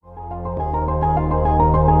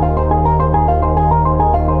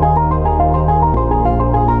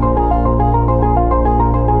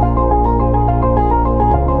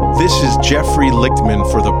Jeffrey Lichtman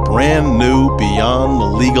for the brand new Beyond the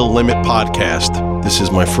Legal Limit podcast. This is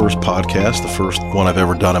my first podcast, the first one I've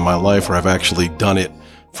ever done in my life where I've actually done it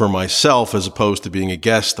for myself as opposed to being a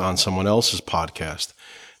guest on someone else's podcast.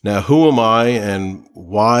 Now, who am I and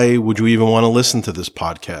why would you even want to listen to this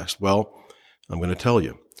podcast? Well, I'm going to tell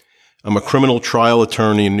you. I'm a criminal trial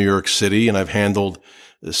attorney in New York City, and I've handled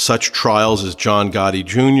such trials as John Gotti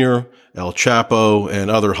Jr., El Chapo,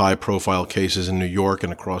 and other high-profile cases in New York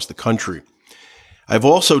and across the country. I've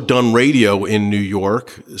also done radio in New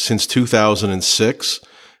York since 2006,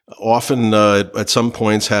 often at some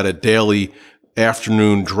points had a daily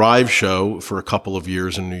afternoon drive show for a couple of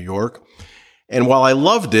years in New York. And while I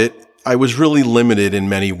loved it, I was really limited in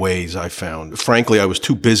many ways, I found. Frankly, I was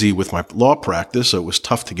too busy with my law practice, so it was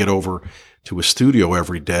tough to get over to a studio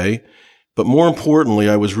every day. But more importantly,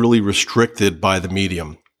 I was really restricted by the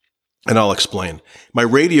medium. And I'll explain. My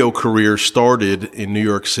radio career started in New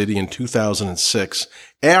York City in 2006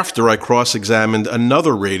 after I cross-examined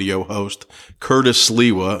another radio host, Curtis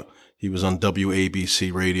Sliwa. He was on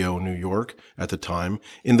WABC Radio in New York at the time,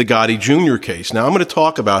 in the Gotti Jr. case. Now, I'm going to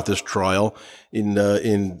talk about this trial in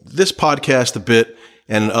this podcast a bit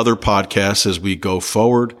and in other podcasts as we go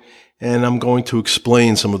forward. And I'm going to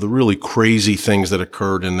explain some of the really crazy things that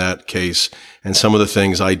occurred in that case and some of the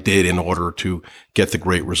things I did in order to get the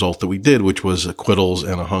great result that we did, which was acquittals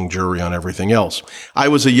and a hung jury on everything else. I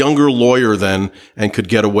was a younger lawyer then and could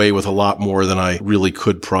get away with a lot more than I really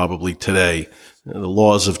could probably today. The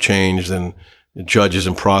laws have changed and judges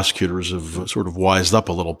and prosecutors have sort of wised up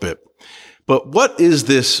a little bit. But what is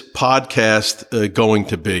this podcast going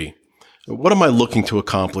to be? What am I looking to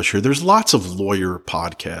accomplish here? There's lots of lawyer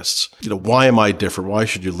podcasts. Why am I different? Why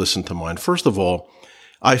should you listen to mine? First of all,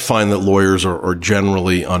 I find that lawyers are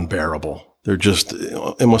generally unbearable. They're just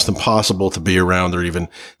almost impossible to be around or even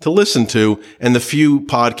to listen to. And the few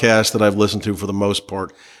podcasts that I've listened to, for the most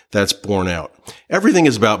part, that's borne out. Everything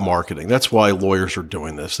is about marketing. That's why lawyers are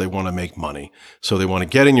doing this. They want to make money. So they want to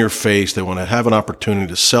get in your face. They want to have an opportunity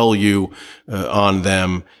to sell you on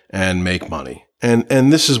them and make money.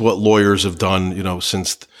 And this is what lawyers have done,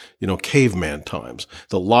 since, caveman times.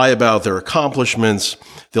 They'll lie about their accomplishments.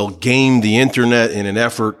 They'll game the internet in an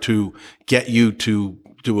effort to get you to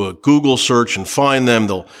do a Google search and find them.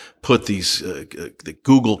 They'll put these the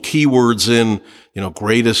Google keywords in,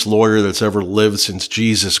 greatest lawyer that's ever lived since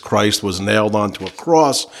Jesus Christ was nailed onto a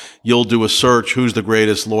cross. You'll do a search, who's the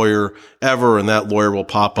greatest lawyer ever, and that lawyer will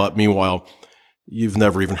pop up. Meanwhile, you've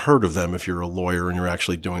never even heard of them if you're a lawyer and you're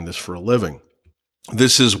actually doing this for a living.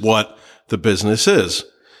 This is what the business is.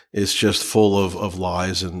 It's just full of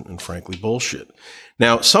lies and frankly bullshit.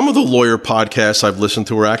 Now, some of the lawyer podcasts I've listened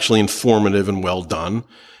to are actually informative and well done.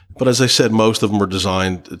 But as I said, most of them are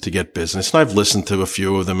designed to get business. And I've listened to a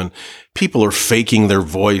few of them, and people are faking their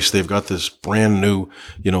voice. They've got this brand new,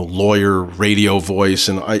 lawyer radio voice.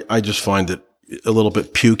 And I just find it a little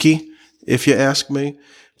bit pukey, if you ask me.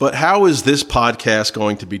 But how is this podcast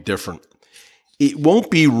going to be different? It won't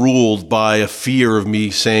be ruled by a fear of me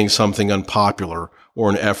saying something unpopular or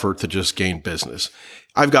an effort to just gain business.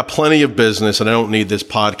 I've got plenty of business and I don't need this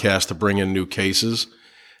podcast to bring in new cases.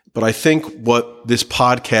 But I think what this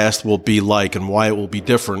podcast will be like and why it will be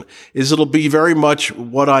different is it'll be very much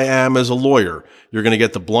what I am as a lawyer. You're going to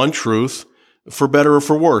get the blunt truth, for better or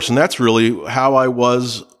for worse. And that's really how I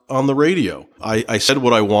was on the radio. I said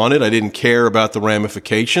what I wanted. I didn't care about the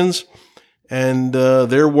ramifications. And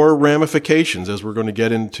there were ramifications, as we're going to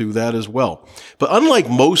get into that as well. But unlike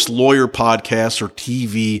most lawyer podcasts or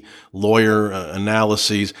TV lawyer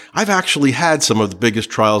analyses, I've actually had some of the biggest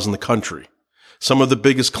trials in the country, some of the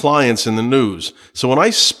biggest clients in the news. So when I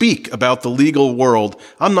speak about the legal world,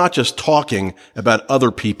 I'm not just talking about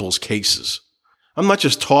other people's cases. I'm not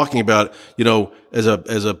just talking about, as a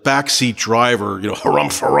backseat driver,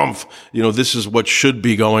 harumph, this is what should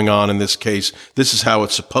be going on in this case. This is how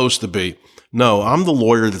it's supposed to be. No, I'm the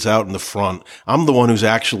lawyer that's out in the front. I'm the one who's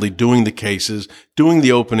actually doing the cases, doing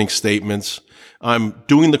the opening statements. I'm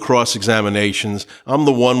doing the cross-examinations. I'm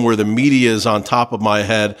the one where the media is on top of my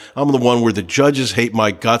head. I'm the one where the judges hate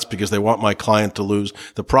my guts because they want my client to lose.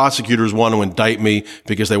 The prosecutors want to indict me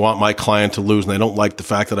because they want my client to lose and they don't like the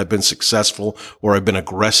fact that I've been successful or I've been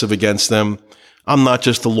aggressive against them. I'm not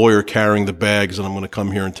just the lawyer carrying the bags and I'm going to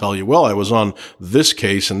come here and tell you, well, I was on this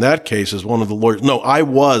case and that case as one of the lawyers. No, I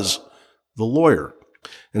was the lawyer.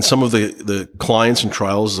 And some of the clients and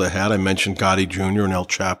trials I had, I mentioned Gotti Jr. and El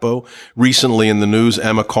Chapo. Recently in the news,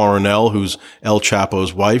 Emma Coronel, who's El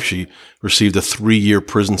Chapo's wife, she received a 3-year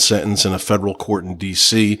prison sentence in a federal court in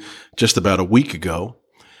D.C. just about a week ago.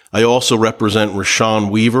 I also represent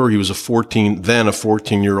Rashawn Weaver. He was a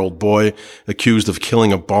 14-year-old boy accused of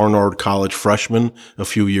killing a Barnard College freshman a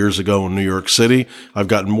few years ago in New York City. I've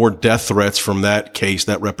gotten more death threats from that case,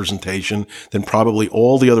 that representation, than probably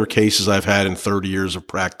all the other cases I've had in 30 years of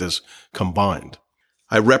practice combined.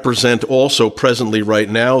 I represent also presently right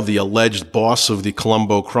now the alleged boss of the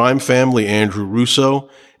Colombo crime family, Andrew Russo,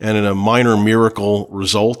 and in a minor miracle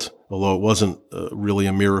result, although it wasn't really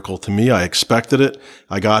a miracle to me, I expected it.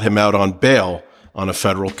 I got him out on bail on a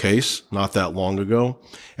federal case not that long ago.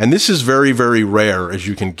 And this is very, very rare, as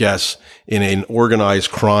you can guess, in an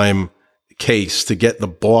organized crime case to get the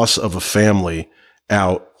boss of a family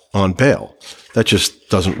out on bail. That just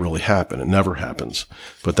doesn't really happen. It never happens.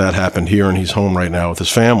 But that happened here, and he's home right now with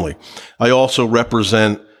his family. I also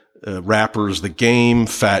represent rappers The Game,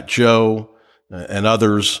 Fat Joe, and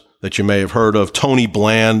others that you may have heard of. Tony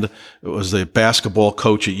Bland was the basketball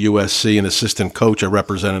coach at USC, an assistant coach. I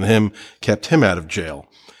represented him, kept him out of jail.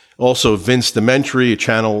 Also, Vince Dementri, a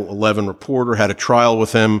Channel 11 reporter, had a trial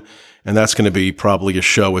with him, and that's going to be probably a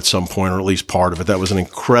show at some point, or at least part of it. That was an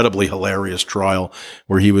incredibly hilarious trial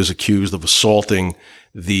where he was accused of assaulting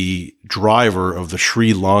the driver of the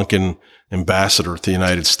Sri Lankan ambassador to the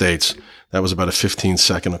United States. That was about a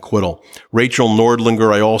 15-second acquittal. Rachel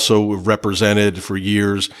Nordlinger, I also represented for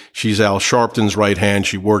years. She's Al Sharpton's right hand.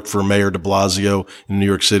 She worked for Mayor de Blasio in New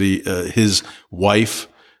York City. His wife,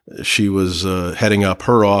 she was heading up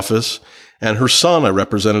her office. And her son I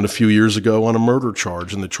represented a few years ago on a murder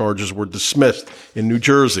charge, and the charges were dismissed in New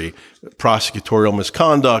Jersey. Prosecutorial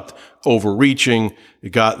misconduct, overreaching.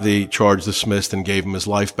 It got the charge dismissed and gave him his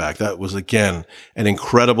life back. That was, again, an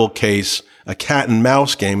incredible case, a cat and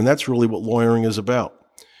mouse game, and that's really what lawyering is about.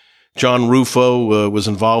 John Rufo was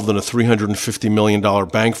involved in a $350 million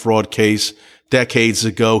bank fraud case decades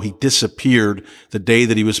ago. He disappeared the day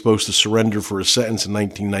that he was supposed to surrender for his sentence in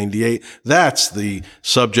 1998. That's the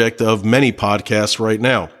subject of many podcasts right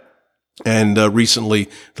now. And recently,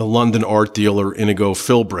 the London art dealer Inigo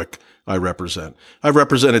Philbrick I represent. I've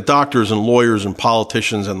represented doctors and lawyers and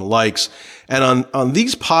politicians and the likes. And on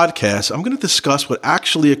these podcasts, I'm going to discuss what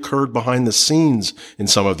actually occurred behind the scenes in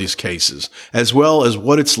some of these cases, as well as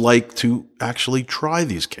what it's like to actually try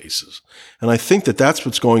these cases. And I think that that's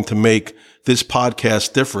what's going to make this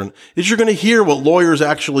podcast different, is you're going to hear what lawyers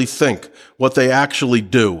actually think, what they actually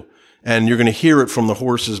do. And you're going to hear it from the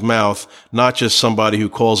horse's mouth, not just somebody who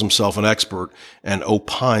calls himself an expert and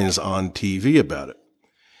opines on TV about it.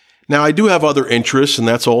 Now, I do have other interests, and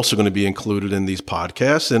that's also going to be included in these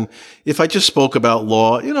podcasts. And if I just spoke about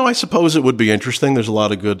law, I suppose it would be interesting. There's a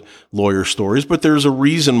lot of good lawyer stories, but there's a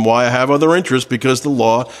reason why I have other interests, because the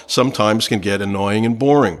law sometimes can get annoying and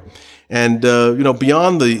boring. And,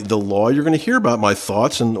 beyond the law, you're going to hear about my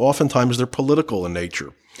thoughts, and oftentimes they're political in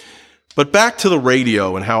nature. But back to the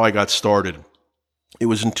radio and how I got started. It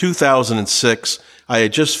was in 2006. I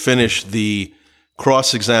had just finished the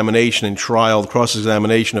cross-examination and trial, the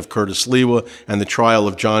cross-examination of Curtis Lewa and the trial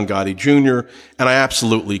of John Gotti Jr., and I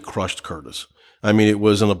absolutely crushed Curtis. I mean, it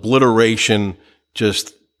was an obliteration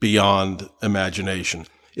just beyond imagination.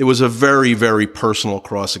 It was a very, very personal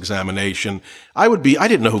cross-examination. I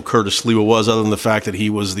didn't know who Curtis Lewa was, other than the fact that he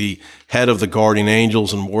was the head of the Guardian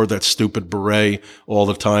Angels and wore that stupid beret all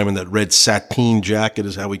the time, and that red sateen jacket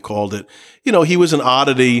is how he called it. He was an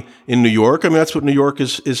oddity in New York. I mean, that's what New York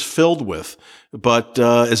is filled with. But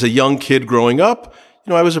as a young kid growing up,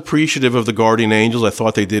 I was appreciative of the Guardian Angels. I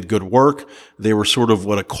thought they did good work. They were sort of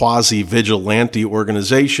a quasi-vigilante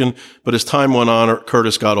organization. But as time went on,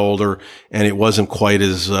 Curtis got older, and it wasn't quite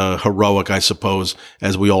as heroic, I suppose,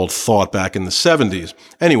 as we all thought back in the 70s.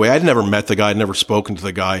 Anyway, I'd never met the guy. I'd never spoken to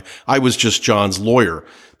the guy. I was just John's lawyer.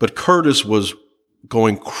 But Curtis was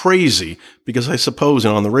going crazy because I suppose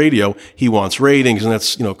on the radio, he wants ratings, and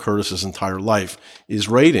that's, Curtis's entire life is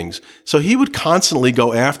ratings. So he would constantly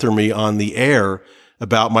go after me on the air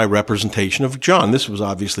about my representation of John. This was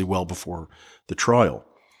obviously well before the trial.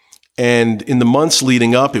 And in the months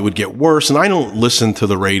leading up, it would get worse. And I don't listen to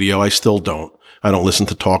the radio. I still don't. I don't listen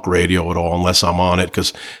to talk radio at all unless I'm on it,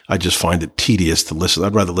 because I just find it tedious to listen.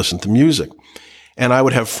 I'd rather listen to music. And I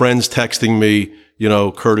would have friends texting me,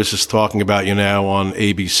 Curtis is talking about you now on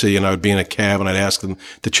ABC, and I would be in a cab and I'd ask them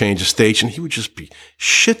to change the station. He would just be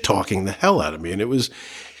shit-talking the hell out of me. And it was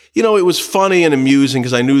funny and amusing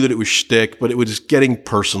because I knew that it was shtick, but it was getting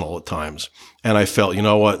personal at times. And I felt,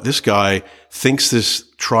 what? This guy thinks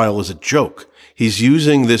this trial is a joke. He's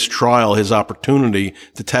using this trial, his opportunity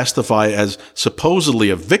to testify as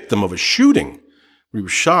supposedly a victim of a shooting. He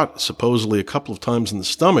was shot supposedly a couple of times in the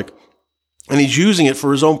stomach. And he's using it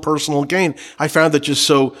for his own personal gain. I found that just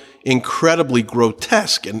so incredibly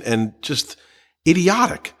grotesque and just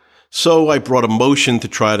idiotic. So I brought a motion to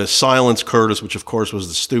try to silence Curtis, which of course was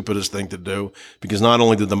the stupidest thing to do, because not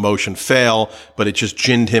only did the motion fail, but it just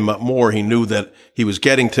ginned him up more. He knew that he was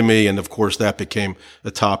getting to me, and of course that became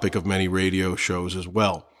a topic of many radio shows as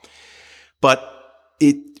well. But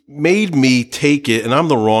it made me take it, and I'm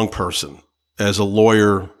the wrong person. As a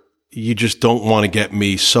lawyer, you just don't want to get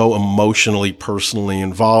me so emotionally, personally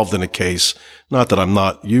involved in a case. Not that I'm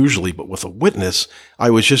not usually, but with a witness, I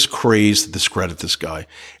was just crazed to discredit this guy.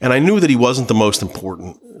 And I knew that he wasn't the most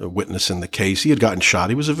important witness in the case. He had gotten shot.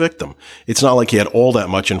 He was a victim. It's not like he had all that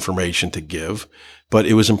much information to give, but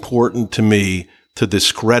it was important to me to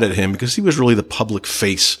discredit him because he was really the public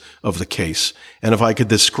face of the case. And if I could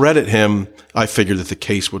discredit him, I figured that the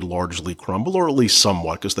case would largely crumble, or at least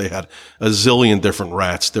somewhat, because they had a zillion different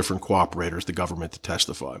rats, different cooperators, the government to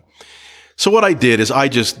testify. So what I did is I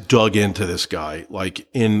just dug into this guy, like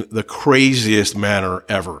in the craziest manner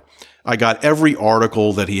ever. I got every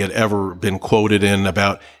article that he had ever been quoted in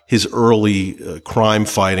about his early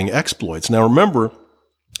crime-fighting exploits. Now remember,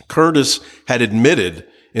 Curtis had admitted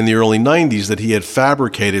in the early 90s that he had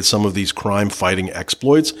fabricated some of these crime-fighting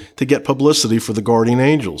exploits to get publicity for the Guardian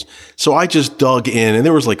Angels. So I just dug in, and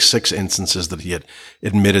there was like 6 instances that he had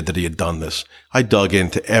admitted that he had done this. I dug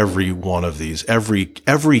into every one of these, every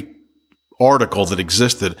article that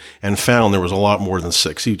existed, and found there was a lot more than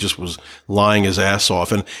 6. He just was lying his ass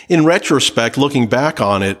off. And in retrospect, looking back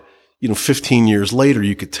on it, 15 years later,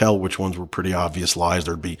 you could tell which ones were pretty obvious lies.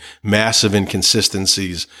 There'd be massive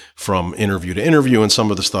inconsistencies from interview to interview, and some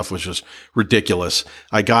of the stuff was just ridiculous.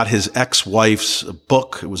 I got his ex-wife's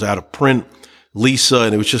book. It was out of print, Lisa,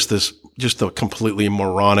 and it was just a completely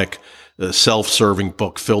moronic, self-serving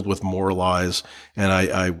book filled with more lies, and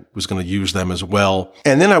I was going to use them as well.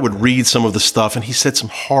 And then I would read some of the stuff, and he said some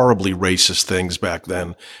horribly racist things back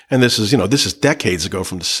then. And this is decades ago,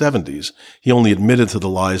 from the 70s. He only admitted to the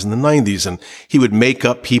lies in the 90s, and he would make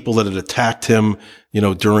up people that had attacked him,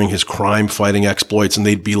 during his crime-fighting exploits, and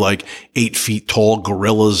they'd be like 8 feet tall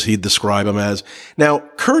gorillas, he'd describe them as. Now,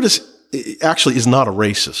 Curtis actually is not a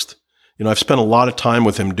racist. I've spent a lot of time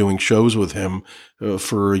with him doing shows with him.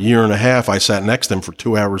 For a year and a half, I sat next to him for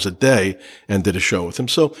 2 hours a day and did a show with him.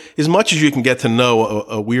 So as much as you can get to know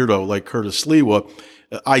a weirdo like Curtis Sliwa,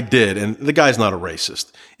 I did. And the guy's not a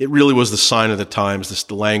racist. It really was the sign of the times,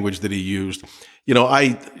 the language that he used.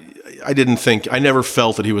 I never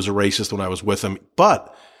felt that he was a racist when I was with him.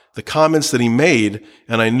 But the comments that he made,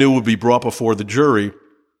 and I knew would be brought before the jury,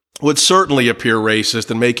 would certainly appear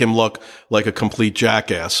racist and make him look like a complete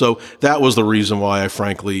jackass. So that was the reason why I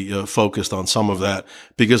frankly focused on some of that,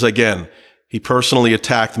 because again, he personally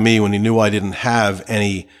attacked me when he knew I didn't have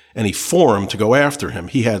any forum to go after him.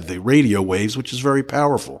 He had the radio waves, which is very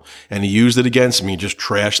powerful, and he used it against me, just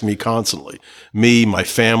trashed me constantly. Me, my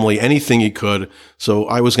family, anything he could. So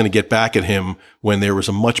I was going to get back at him when there was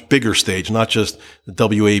a much bigger stage, not just the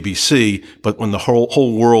WABC, but when the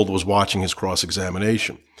whole world was watching his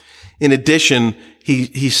cross-examination. In addition,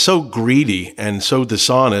 he's so greedy and so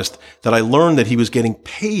dishonest that I learned that he was getting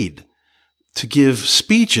paid to give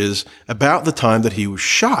speeches about the time that he was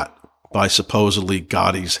shot by supposedly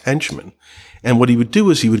Gotti's henchmen. And what he would do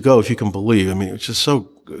is he would go, if you can believe, it's just so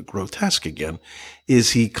grotesque again,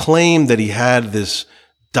 is he claimed that he had this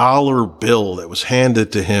dollar bill that was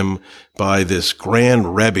handed to him by this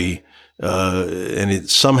Grand Rebbe, and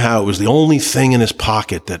somehow it was the only thing in his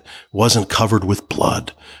pocket that wasn't covered with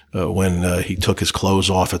blood when he took his clothes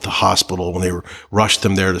off at the hospital when they rushed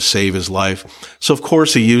him there to save his life. So of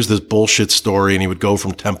course he used this bullshit story, and he would go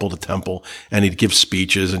from temple to temple, and he'd give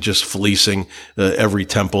speeches and just fleecing every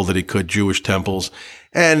temple that he could, Jewish temples.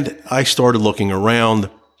 And I started looking around.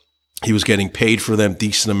 He was getting paid for them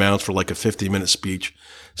decent amounts for like a 50-minute speech.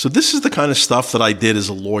 So this is the kind of stuff that I did as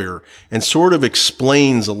a lawyer, and sort of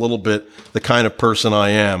explains a little bit the kind of person I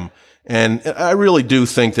am. And I really do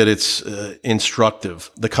think that it's instructive,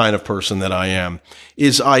 the kind of person that I am,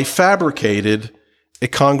 is I fabricated a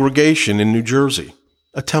congregation in New Jersey,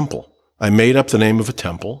 a temple. I made up the name of a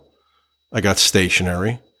temple. I got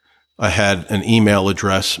stationery. I had an email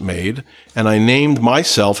address made, and I named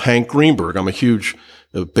myself Hank Greenberg. I'm a huge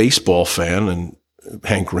baseball fan, and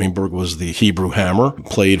Hank Greenberg was the Hebrew Hammer,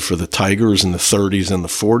 played for the Tigers in the 30s and the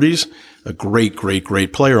 40s. A great, great,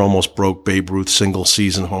 great player, almost broke Babe Ruth's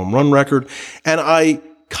single-season home run record. And I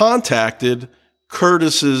contacted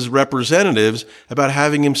Curtis's representatives about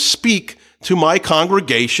having him speak to my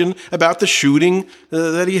congregation about the shooting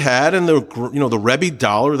that he had and the Rebbe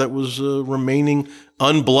dollar that was remaining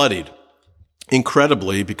unbloodied.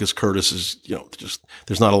 incredibly, because Curtis is, just,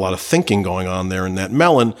 there's not a lot of thinking going on there in that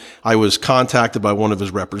melon, I was contacted by one of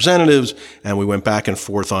his representatives, and we went back and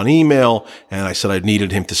forth on email, and I said I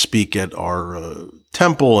needed him to speak at our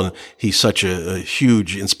temple, and he's such a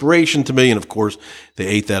huge inspiration to me. And of course, they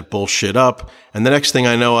ate that bullshit up. And the next thing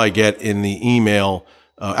I know, I get in the email,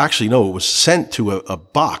 it was sent to a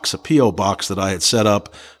box, a P.O. box that I had set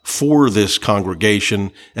up for this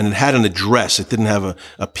congregation, and it had an address. It didn't have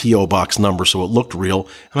a P.O. box number, so it looked real.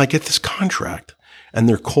 And I get this contract, and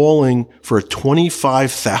they're calling for a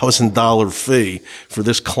 $25,000 fee for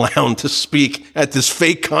this clown to speak at this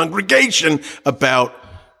fake congregation about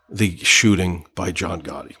the shooting by John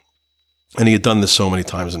Gotti. And he had done this so many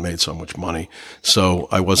times and made so much money. So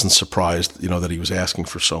I wasn't surprised, that he was asking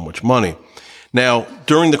for so much money. Now,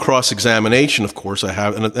 during the cross-examination, of course,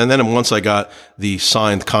 and then once I got the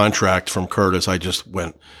signed contract from Curtis, I just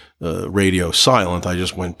went radio silent. I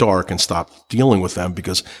just went dark and stopped dealing with them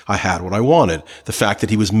because I had what I wanted. The fact that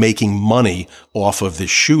he was making money off of this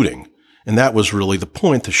shooting. And that was really the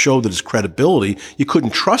point, to show that his credibility, you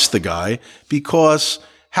couldn't trust the guy, because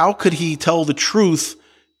how could he tell the truth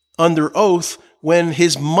under oath when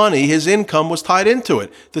his money, his income was tied into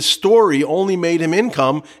it? The story only made him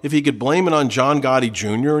income if he could blame it on John Gotti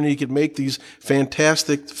Jr. and he could make these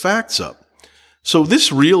fantastic facts up. So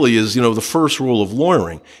this really is, the first rule of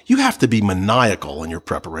lawyering. You have to be maniacal in your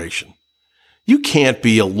preparation. You can't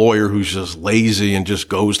be a lawyer who's just lazy and just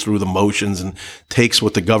goes through the motions and takes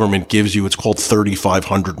what the government gives you. It's called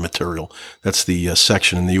 3500 material. That's the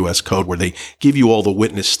section in the U.S. Code where they give you all the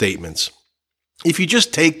witness statements. If you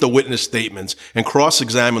just take the witness statements and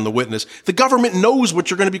cross-examine the witness, the government knows what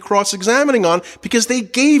you're going to be cross-examining on because they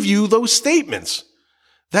gave you those statements.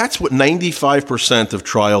 That's what 95% of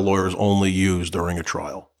trial lawyers only use during a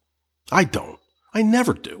trial. I don't. I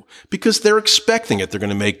never do, because they're expecting it. They're going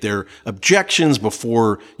to make their objections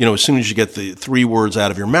before, as soon as you get the 3 words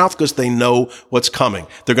out of your mouth, because they know what's coming.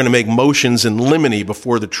 They're going to make motions in limine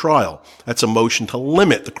before the trial. That's a motion to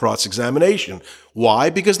limit the cross-examination. Why?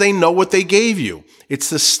 Because they know what they gave you. It's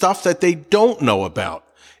the stuff that they don't know about.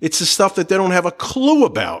 It's the stuff that they don't have a clue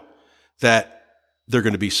about that they're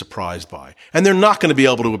going to be surprised by. And they're not going to be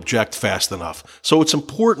able to object fast enough. So it's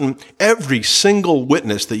important, every single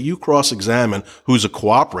witness that you cross-examine who's a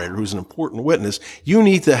cooperator, who's an important witness, you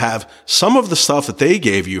need to have some of the stuff that they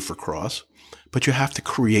gave you for cross, but you have to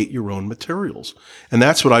create your own materials. And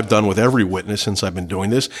that's what I've done with every witness since I've been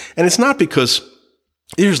doing this. And it's not because,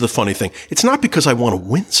 here's the funny thing, it's not because I want to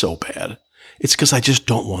win so bad. It's because I just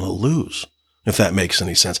don't want to lose. If that makes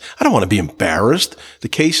any sense. I don't want to be embarrassed. The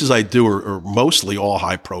cases I do are mostly all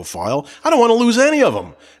high profile. I don't want to lose any of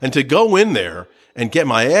them. And to go in there and get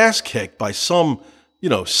my ass kicked by some,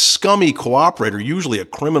 scummy cooperator, usually a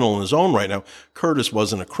criminal in his own right. Now, Curtis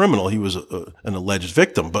wasn't a criminal. He was an alleged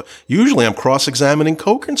victim. But usually I'm cross-examining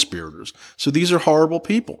co-conspirators. So these are horrible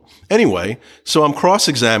people. Anyway, so I'm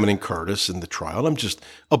cross-examining Curtis in the trial. I'm just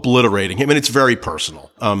obliterating him. And it's very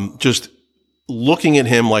personal. Just looking at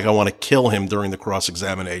him like I want to kill him during the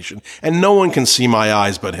cross-examination. And no one can see my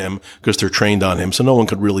eyes but him because they're trained on him. So no one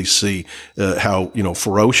could really see how,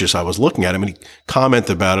 ferocious I was looking at him. And he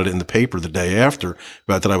commented about it in the paper the day after,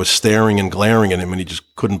 about that I was staring and glaring at him, and he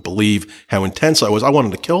just couldn't believe how intense I was. I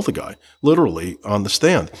wanted to kill the guy, literally, on the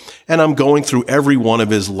stand. And I'm going through every one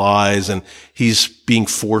of his lies, and he's being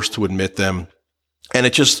forced to admit them. And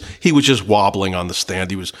he was just wobbling on the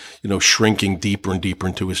stand. He was, shrinking deeper and deeper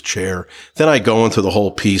into his chair. Then I go into the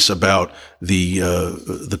whole piece about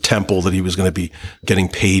the temple that he was going to be getting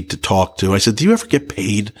paid to talk to. I said, do you ever get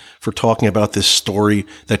paid for talking about this story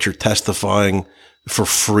that you're testifying for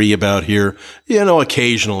free about here?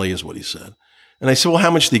 Occasionally is what he said. And I said, well,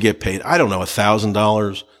 how much do you get paid? I don't know, $1,000,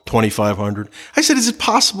 $2,500. I said, is it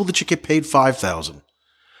possible that you get paid $5,000?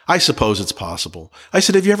 I suppose it's possible. I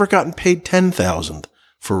said, have you ever gotten paid $10,000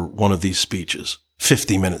 for one of these speeches?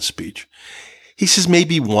 50-minute speech. He says,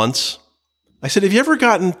 maybe once. I said, have you ever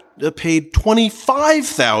gotten paid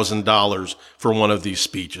 $25,000 for one of these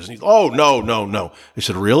speeches? And he's, oh, no. I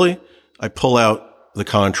said, really? I pull out the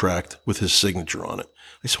contract with his signature on it.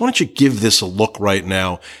 I said, why don't you give this a look right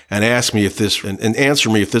now and ask me if this, and answer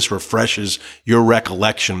me if this refreshes your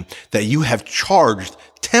recollection that you have charged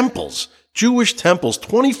temples, Jewish temples,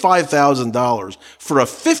 $25,000 for a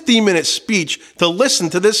 50-minute speech to listen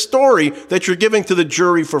to this story that you're giving to the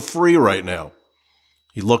jury for free right now.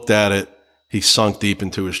 He looked at it. He sunk deep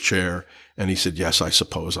into his chair, and he said, yes, I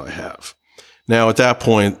suppose I have. Now, at that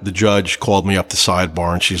point, the judge called me up the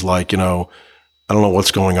sidebar, and she's like, I don't know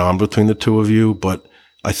what's going on between the two of you, but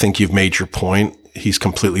I think you've made your point. He's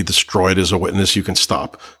completely destroyed as a witness. You can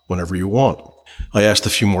stop whenever you want. I asked a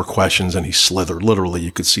few more questions and he slithered. Literally,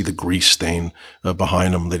 you could see the grease stain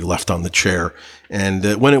behind him that he left on the chair. And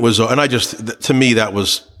when it was, and to me, that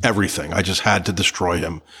was everything. I just had to destroy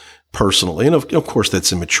him personally. And of course,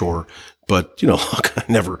 that's immature. But, look, I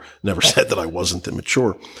never said that I wasn't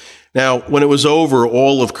immature. Now, when it was over,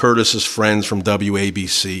 all of Curtis's friends from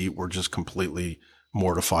WABC were just completely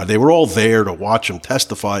mortified. They were all there to watch him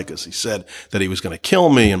testify because he said that he was going to kill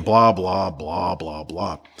me and blah, blah, blah, blah,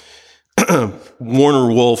 blah.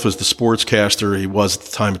 Warner Wolf is the sportscaster. He was at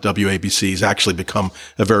the time at WABC. He's actually become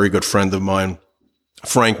a very good friend of mine.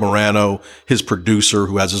 Frank Morano, his producer,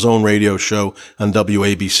 who has his own radio show on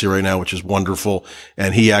WABC right now, which is wonderful.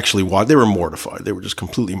 And he actually they were mortified. They were just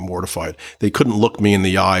completely mortified. They couldn't look me in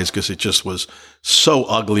the eyes because it just was so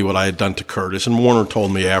ugly what I had done to Curtis. And Warner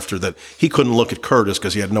told me after that he couldn't look at Curtis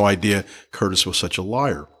because he had no idea Curtis was such a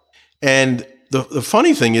liar. And the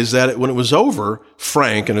funny thing is that when it was over,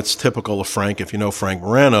 Frank, and it's typical of Frank, if you know Frank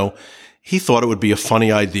Morano, he thought it would be a funny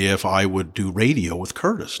idea if I would do radio with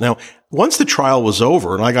Curtis. Now, once the trial was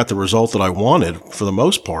over and I got the result that I wanted, for the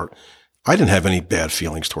most part, I didn't have any bad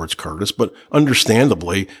feelings towards Curtis, but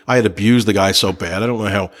understandably, I had abused the guy so bad. I don't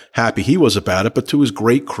know how happy he was about it, but to his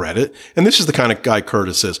great credit, and this is the kind of guy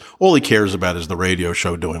Curtis is, all he cares about is the radio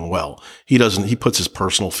show doing well. He puts his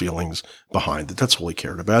personal feelings behind it. That's all he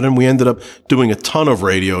cared about. And we ended up doing a ton of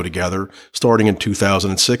radio together, starting in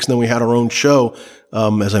 2006. And then we had our own show,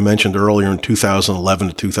 as I mentioned earlier, in 2011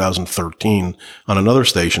 to 2013 on another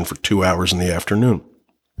station for 2 hours in the afternoon.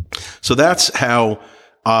 So that's how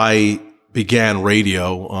I began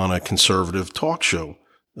radio on a conservative talk show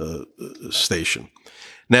station.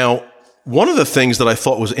 Now, one of the things that I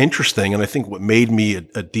thought was interesting, and I think what made me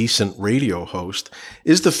a decent radio host,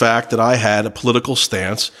 is the fact that I had a political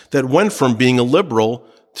stance that went from being a liberal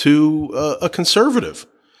to a conservative.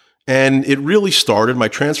 And my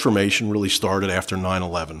transformation really started after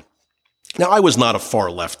 9/11. Now, I was not a far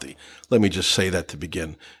lefty. Let me just say that to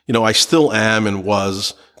begin. I still am and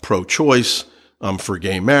was pro-choice. I'm for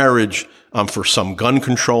gay marriage. I'm for some gun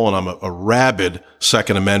control, and I'm a rabid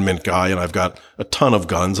Second Amendment guy, and I've got a ton of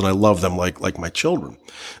guns, and I love them like my children.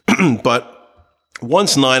 But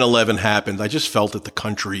once 9/11 happened, I just felt that the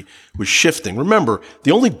country was shifting. Remember,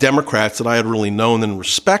 the only Democrats that I had really known and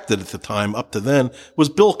respected at the time up to then was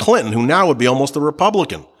Bill Clinton, who now would be almost a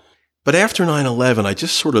Republican. But after 9/11, I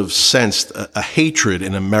just sort of sensed a hatred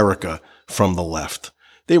in America from the left.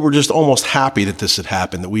 They were just almost happy that this had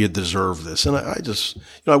happened, that we had deserved this. And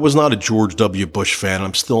I was not a George W. Bush fan.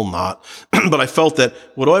 I'm still not. But I felt that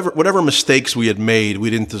whatever mistakes we had made, we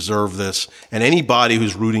didn't deserve this. And anybody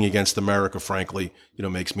who's rooting against America, frankly,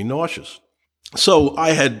 makes me nauseous. So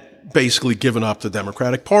I had basically given up the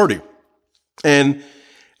Democratic Party. And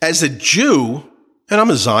as a Jew, and I'm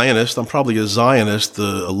a Zionist. I'm probably a Zionist,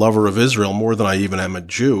 a lover of Israel, more than I even am a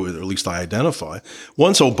Jew, or at least I identify.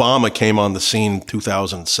 Once Obama came on the scene in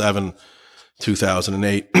 2007,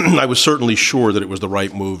 2008, I was certainly sure that it was the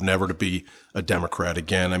right move never to be a Democrat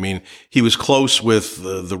again. I mean, he was close with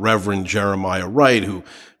the Reverend Jeremiah Wright, who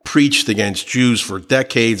preached against Jews for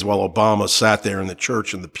decades while Obama sat there in the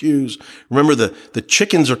church in the pews. Remember the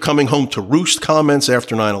chickens are coming home to roost comments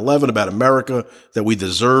after 9/11 about America, that we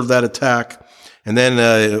deserve that attack. And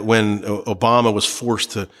then when Obama was forced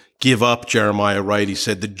to give up Jeremiah Wright, he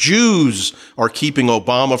said, "The Jews are keeping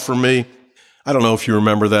Obama from me." I don't know if you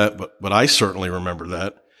remember that, but I certainly remember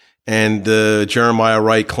that. And Jeremiah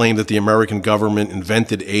Wright claimed that the American government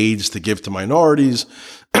invented AIDS to give to minorities.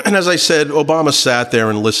 And as I said, Obama sat there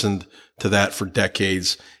and listened to that for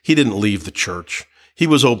decades. He didn't leave the church. He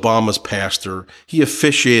was Obama's pastor. He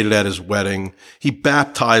officiated at his wedding. He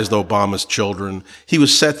baptized Obama's children. He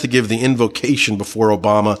was set to give the invocation before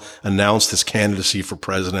Obama announced his candidacy for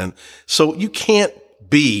president. So you can't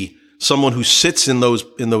be someone who sits in those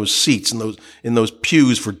seats, in those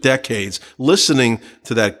pews for decades, listening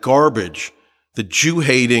to that garbage, the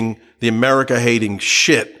Jew-hating, the America-hating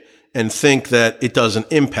shit, and think that it doesn't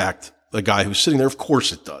impact the guy who's sitting there. Of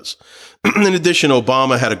course it does. In addition,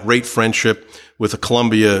 Obama had a great friendship with a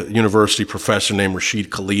Columbia University professor named Rashid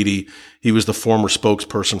Khalidi. He was the former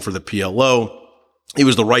spokesperson for the PLO. He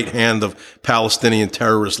was the right hand of Palestinian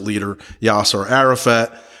terrorist leader Yasser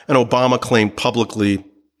Arafat. And Obama claimed publicly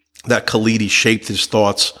that Khalidi shaped his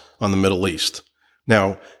thoughts on the Middle East.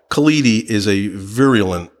 Now, Khalidi is a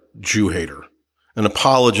virulent Jew hater, an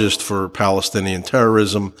apologist for Palestinian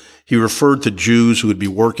terrorism. He referred to Jews who would be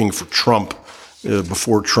working for Trump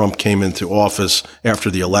before Trump came into office after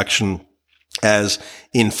the election as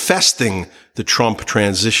infesting the Trump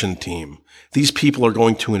transition team. These people are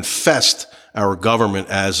going to infest our government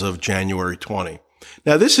as of January 20.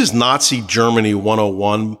 Now, this is Nazi Germany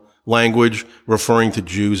 101, language, referring to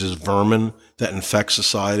Jews as vermin that infect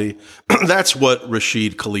society. That's what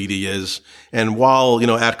Rashid Khalidi is. And while,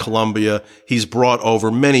 at Columbia, he's brought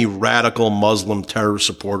over many radical Muslim terror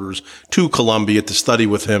supporters to Columbia to study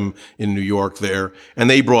with him in New York there. And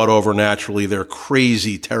they brought over, naturally, their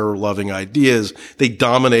crazy terror-loving ideas. They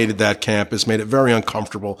dominated that campus, made it very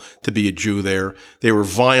uncomfortable to be a Jew there. They were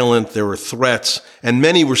violent, there were threats, and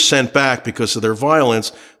many were sent back because of their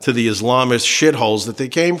violence to the Islamist shitholes that they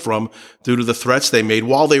came from due to the threats they made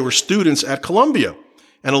while they were students at Columbia.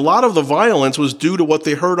 And a lot of the violence was due to what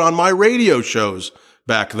they heard on my radio shows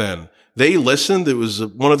back then. They listened. It was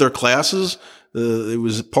one of their classes. It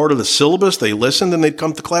was part of the syllabus. They listened and they'd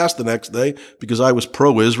come to class the next day because I was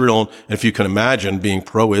pro-Israel. And if you can imagine being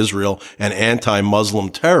pro-Israel and anti-Muslim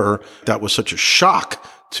terror, that was such a shock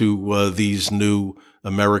to these new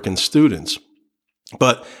American students.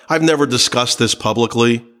 But I've never discussed this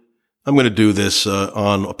publicly. I'm going to do this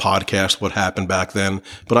on a podcast, what happened back then,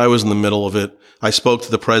 but I was in the middle of it. I spoke to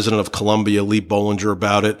the president of Columbia, Lee Bollinger,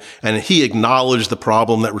 about it, and he acknowledged the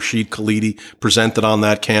problem that Rashid Khalidi presented on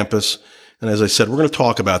that campus. And as I said, we're going to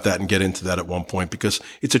talk about that and get into that at one point because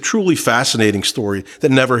it's a truly fascinating story that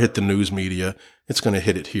never hit the news media. It's going to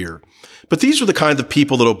hit it here. But these are the kind of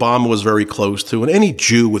people that Obama was very close to, and any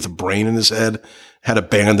Jew with a brain in his head had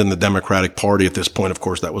abandoned the Democratic Party at this point. Of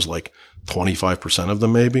course, that was like 25% of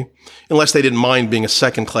them maybe, unless they didn't mind being a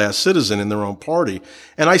second-class citizen in their own party.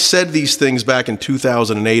 And I said these things back in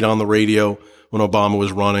 2008 on the radio when Obama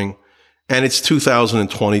was running, and it's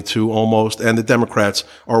 2022 almost, and the Democrats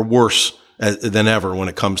are worse than ever when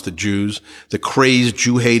it comes to Jews. The crazed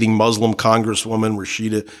Jew-hating Muslim Congresswoman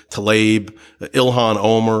Rashida Tlaib, Ilhan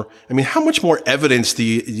Omar. I mean, how much more evidence do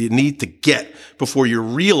you need to get before you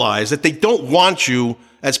realize that they don't want you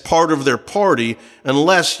as part of their party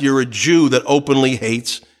unless you're a Jew that openly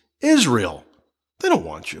hates Israel? They don't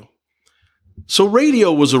want you. So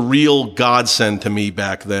radio was a real godsend to me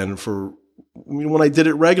back then when I did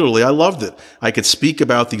it regularly. I loved it. I could speak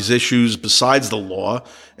about these issues besides the law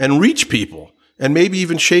and reach people and maybe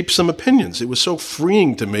even shape some opinions. It was so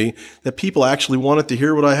freeing to me that people actually wanted to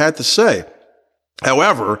hear what I had to say.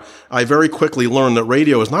 However, I very quickly learned that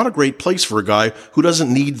radio is not a great place for a guy who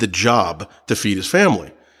doesn't need the job to feed his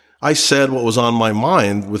family. I said what was on my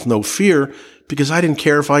mind with no fear because I didn't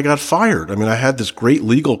care if I got fired. I mean, I had this great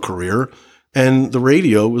legal career and the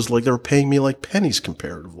radio was like they were paying me like pennies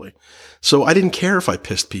comparatively. So I didn't care if I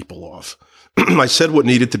pissed people off. I said what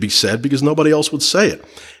needed to be said because nobody else would say it.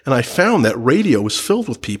 And I found that radio was filled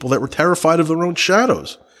with people that were terrified of their own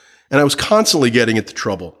shadows. And I was constantly getting into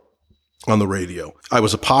trouble on the radio. I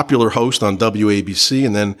was a popular host on WABC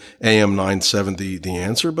and then AM 970, The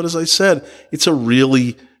Answer. But as I said, it's a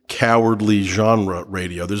really cowardly genre,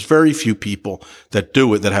 radio. There's very few people that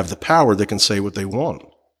do it that have the power that can say what they want.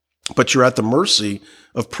 But you're at the mercy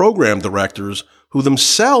of program directors who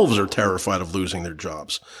themselves are terrified of losing their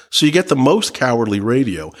jobs. So you get the most cowardly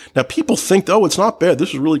radio. Now, people think, oh, it's not bad. This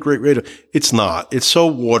is really great radio. It's not. It's so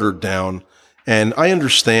watered down. And I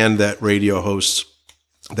understand that radio hosts,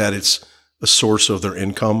 that it's a source of their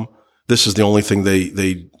income. This is the only thing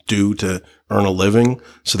they do to earn a living.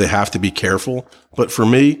 So they have to be careful. But for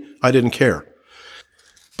me, I didn't care.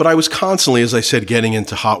 But I was constantly, as I said, getting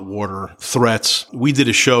into hot water, threats. We did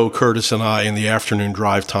a show, Curtis and I, in the afternoon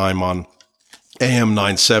drive time on AM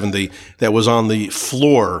 970 that was on the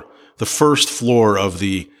floor, the first floor of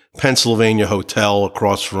the Pennsylvania Hotel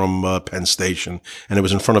across from Penn Station. And it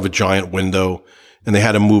was in front of a giant window. And they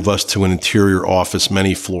had to move us to an interior office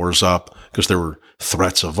many floors up because there were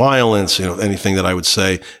threats of violence. Anything that I would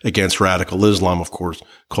say against radical Islam, of course,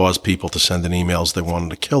 caused people to send in emails they wanted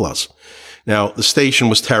to kill us. Now, the station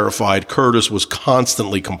was terrified. Curtis was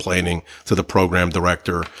constantly complaining to the program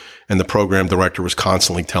director, and the program director was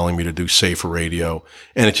constantly telling me to do safer radio.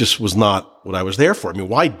 And it just was not what I was there for. I mean,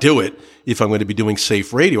 why do it if I'm going to be doing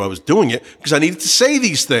safe radio? I was doing it because I needed to say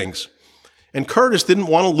these things. And Curtis didn't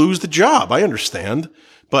want to lose the job. I understand.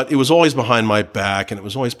 But it was always behind my back, and it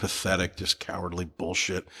was always pathetic, just cowardly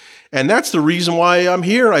bullshit. And that's the reason why I'm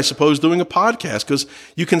here, I suppose, doing a podcast, because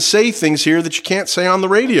you can say things here that you can't say on the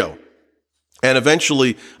radio. And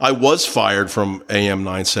eventually, I was fired from AM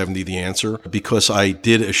 970, The Answer, because I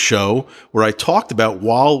did a show where I talked about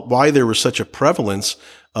why there was such a prevalence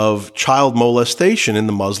of child molestation in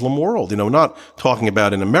the Muslim world. Not talking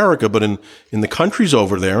about in America, but in the countries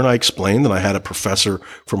over there. And I explained, and I had a professor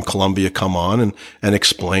from Columbia come on and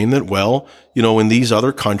explain that, well, in these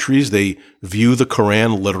other countries, they view the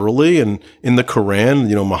Quran literally. And in the Quran,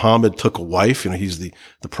 Muhammad took a wife. He's the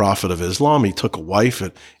prophet of Islam. He took a wife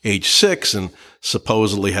at age 6 and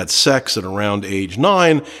supposedly had sex at around age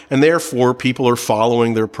 9. And therefore, people are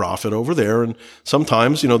following their prophet over there. And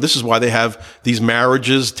sometimes, this is why they have these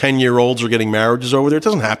marriages. 10-year-olds are getting marriages over there. It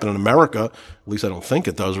doesn't happen in America. At least I don't think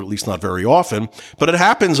it does, or at least not very often. But it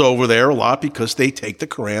happens over there a lot because they take the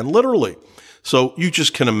Quran literally. So you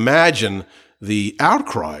just can imagine the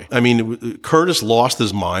outcry. I mean, Curtis lost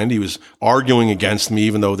his mind. He was arguing against me,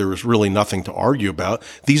 even though there was really nothing to argue about.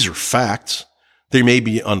 These are facts. They may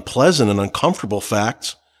be unpleasant and uncomfortable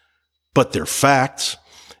facts, but they're facts.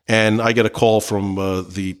 And I get a call from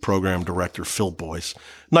the program director, Phil Boyce.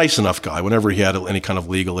 Nice enough guy. Whenever he had any kind of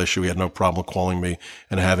legal issue, he had no problem calling me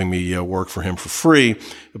and having me work for him for free.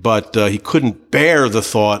 But he couldn't bear the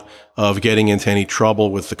thought of getting into any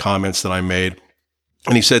trouble with the comments that I made.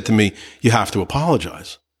 And he said to me, "You have to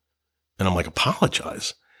apologize." And I'm like,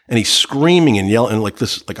 "Apologize?" And he's screaming and yelling like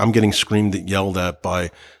this, like I'm getting yelled at by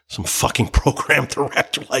some fucking program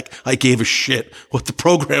director. Like I gave a shit what the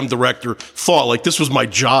program director thought. Like this was my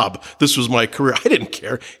job. This was my career. I didn't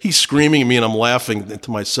care. He's screaming at me and I'm laughing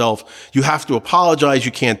to myself. "You have to apologize.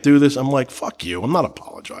 You can't do this." I'm like, "Fuck you. I'm not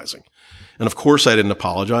apologizing." And of course I didn't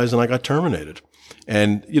apologize and I got terminated.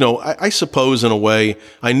 And, I suppose in a way,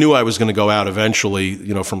 I knew I was going to go out eventually,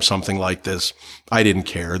 from something like this. I didn't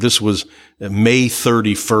care. This was May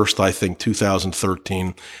 31st, I think,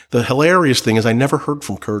 2013. The hilarious thing is I never heard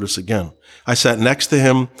from Curtis again. I sat next to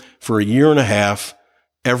him for a year and a half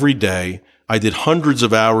every day. I did hundreds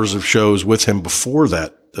of hours of shows with him before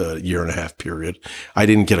that year and a half period. I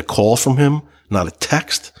didn't get a call from him, not a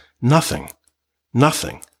text, nothing.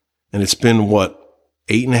 And it's been,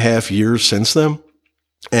 8.5 years since then?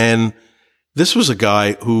 And this was a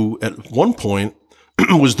guy who at one point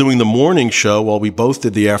was doing the morning show while we both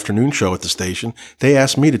did the afternoon show at the station. They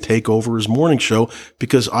asked me to take over his morning show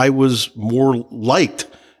because I was more liked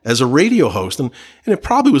as a radio host. And it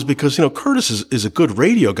probably was because, Curtis is a good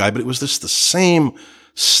radio guy, but it was just the same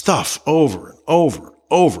stuff over and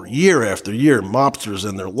over, year after year, mobsters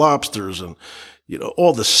and their lobsters and,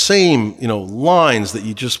 all the same, lines that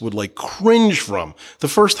you just would like cringe from. The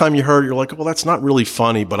first time you heard it, you're like, well, that's not really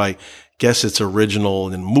funny, but I guess it's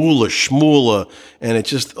original and moolah shmoolah. And it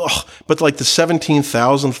just, but like the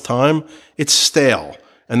 17,000th time, it's stale.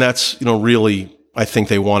 And that's, really, I think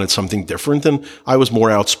they wanted something different. And I was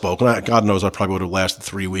more outspoken. God knows I probably would have lasted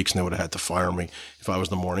 3 weeks and they would have had to fire me if I was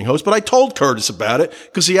the morning host. But I told Curtis about it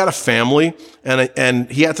because he had a family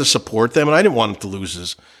and he had to support them. And I didn't want him to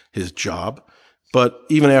lose his job. But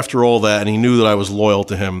even after all that, and he knew that I was loyal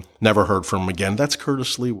to him, never heard from him again. That's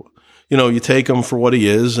Curtis Sliwa. You take him for what he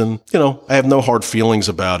is, and, I have no hard feelings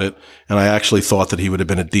about it. And I actually thought that he would have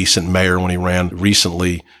been a decent mayor when he ran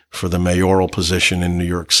recently for the mayoral position in New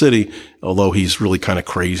York City, although he's really kind of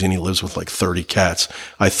crazy and he lives with like 30 cats.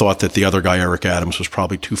 I thought that the other guy, Eric Adams, was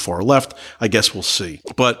probably too far left. I guess we'll see.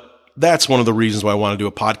 But that's one of the reasons why I want to do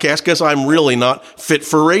a podcast, because I'm really not fit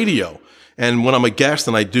for radio. And when I'm a guest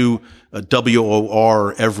and I do a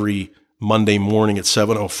WOR every Monday morning at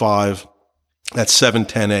 7:05, that's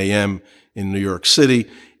 7:10 a.m. in New York City,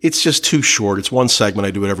 it's just too short. It's one segment.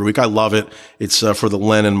 I do it every week. I love it. It's for the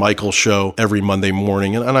Len and Michael show every Monday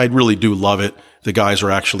morning. And I really do love it. The guys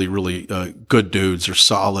are actually really good dudes. They're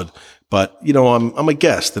solid. But, I'm a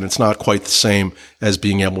guest, and it's not quite the same as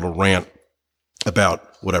being able to rant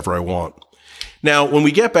about whatever I want. Now, when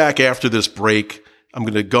we get back after this break, I'm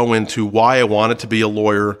going to go into why I wanted to be a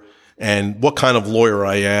lawyer and what kind of lawyer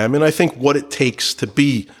I am, and I think what it takes to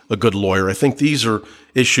be a good lawyer. I think these are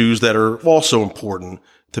issues that are also important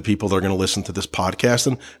to people that are going to listen to this podcast.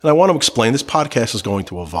 And I want to explain this podcast is going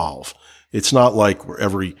to evolve. It's not like we're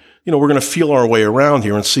going to feel our way around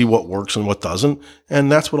here and see what works and what doesn't.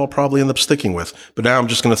 And that's what I'll probably end up sticking with. But now I'm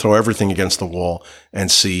just going to throw everything against the wall and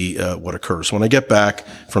see what occurs. When I get back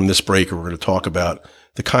from this break, we're going to talk about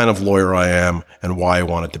the kind of lawyer I am and why I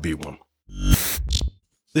wanted to be one.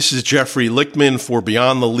 This is Jeffrey Lichtman for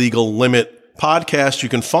Beyond the Legal Limit podcast. You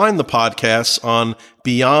can find the podcasts on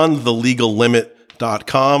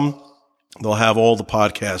beyondthelegallimit.com. They'll have all the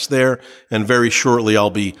podcasts there. And very shortly, I'll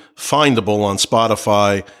be findable on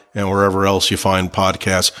Spotify and wherever else you find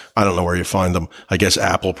podcasts. I don't know where you find them. I guess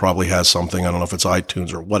Apple probably has something. I don't know if it's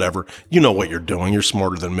iTunes or whatever. You know what you're doing. You're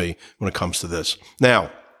smarter than me when it comes to this. Now,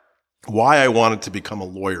 why I wanted to become a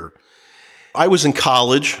lawyer. I was in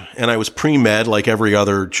college and I was pre-med like every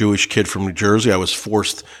other Jewish kid from New Jersey. I was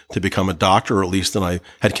forced to become a doctor, or at least then I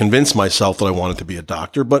had convinced myself that I wanted to be a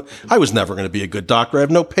doctor, but I was never going to be a good doctor. I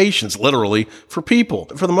have no patience, literally, for people.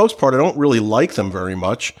 For the most part, I don't really like them very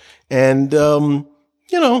much. And,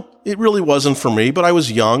 it really wasn't for me, but I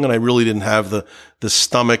was young and I really didn't have the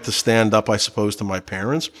stomach to stand up, I suppose, to my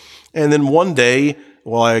parents. And then one day,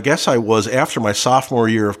 well, I guess I was after my sophomore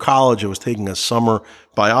year of college, I was taking a summer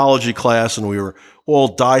biology class and we were all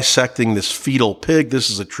dissecting this fetal pig. This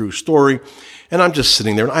is a true story. And I'm just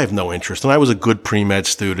sitting there and I have no interest. And I was a good pre-med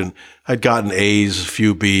student. I'd gotten A's, a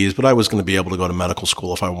few B's, but I was going to be able to go to medical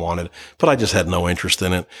school if I wanted, but I just had no interest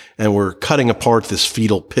in it. And we're cutting apart this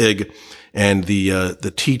fetal pig. And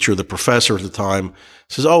the teacher, the professor at the time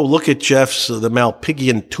says, "Oh, look at Jeff's, the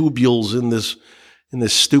Malpighian tubules in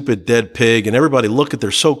this stupid dead pig." And everybody look at, they're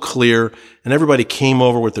so clear. And everybody came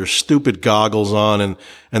over with their stupid goggles on and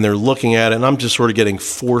they're looking at it. And I'm just sort of getting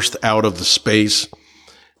forced out of the space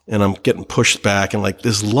and I'm getting pushed back. And like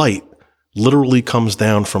this light literally comes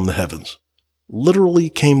down from the heavens, literally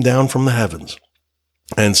came down from the heavens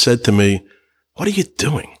and said to me, "What are you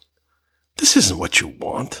doing? This isn't what you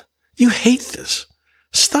want. You hate this.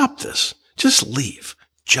 Stop this. Just leave.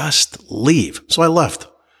 Just leave." So I left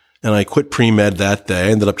and I quit pre-med that day.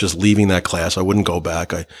 I ended up just leaving that class. I wouldn't go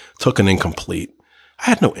back. I took an incomplete. I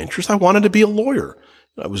had no interest. I wanted to be a lawyer.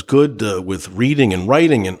 I was good with reading and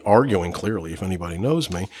writing and arguing, clearly, if anybody knows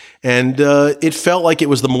me. And it felt like it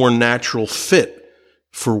was the more natural fit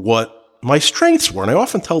for what my strengths were. And I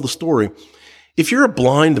often tell the story, if you're a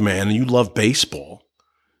blind man and you love baseball,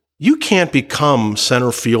 you can't become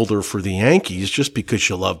center fielder for the Yankees just because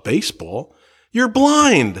you love baseball. You're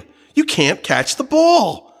blind. You can't catch the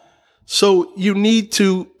ball. So you need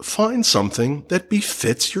to find something that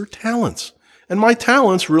befits your talents. And my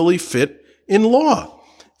talents really fit in law.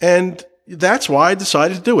 And that's why I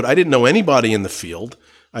decided to do it. I didn't know anybody in the field.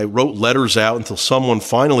 I wrote letters out until someone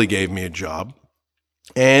finally gave me a job.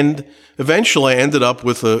 And eventually I ended up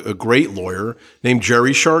with a great lawyer named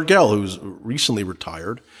Jerry Shargell, who's recently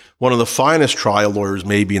retired, one of the finest trial lawyers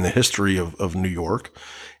maybe in the history of New York.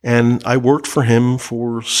 And I worked for him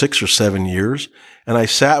for 6 or 7 years, and I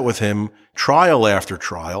sat with him trial after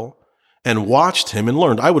trial and watched him and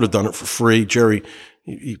learned. I would have done it for free. Jerry,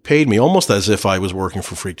 he paid me almost as if I was working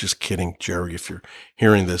for free. Just kidding, Jerry, if you're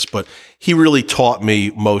hearing this. But he really taught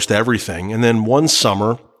me most everything. And then one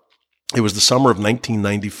summer, it was the summer of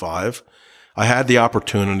 1995, I had the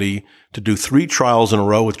opportunity to do 3 trials in a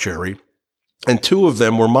row with Jerry, and 2 of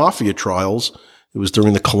them were mafia trials. It was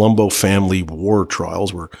during the Colombo family war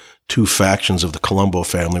trials, where 2 factions of the Colombo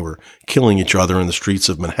family were killing each other in the streets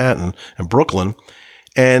of Manhattan and Brooklyn.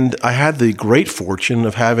 And I had the great fortune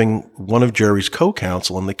of having one of Jerry's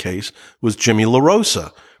co-counsel in the case was Jimmy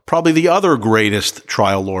LaRosa, probably the other greatest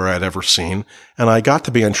trial lawyer I'd ever seen. And I got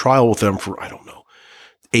to be on trial with them for,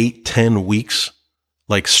 8-10 weeks,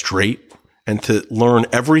 like straight, and to learn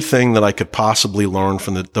everything that I could possibly learn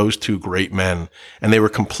from those 2 great men. And they were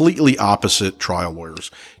completely opposite trial lawyers.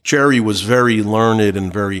 Jerry was very learned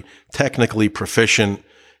and very technically proficient,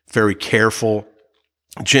 very careful.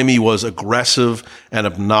 Jimmy was aggressive and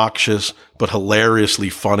obnoxious, but hilariously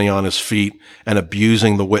funny on his feet and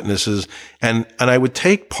abusing the witnesses. And I would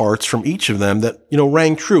take parts from each of them that,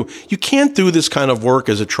 rang true. You can't do this kind of work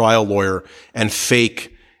as a trial lawyer and fake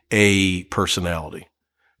a personality,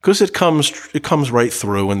 because it comes right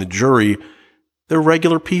through. And the jury, they're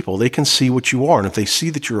regular people. They can see what you are. And if they see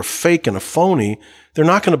that you're a fake and a phony, they're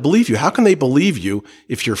not going to believe you. How can they believe you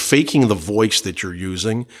if you're faking the voice that you're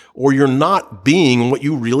using, or you're not being what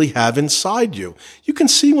you really have inside you? You can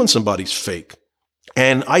see when somebody's fake.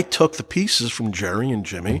 And I took the pieces from Jerry and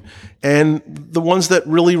Jimmy and the ones that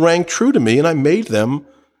really rang true to me, and I made them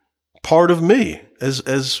part of me as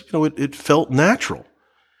it felt natural.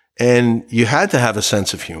 And you had to have a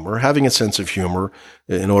sense of humor. Having a sense of humor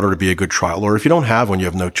in order to be a good trial lawyer. If you don't have one, you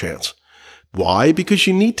have no chance. Why? Because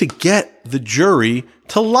you need to get the jury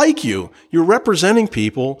to like you. You're representing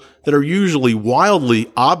people that are usually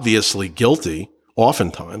wildly, obviously guilty,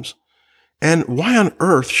 oftentimes. And why on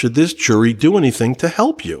earth should this jury do anything to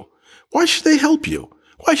help you? Why should they help you?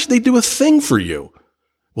 Why should they do a thing for you?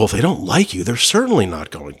 Well, if they don't like you, they're certainly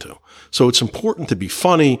not going to. So it's important to be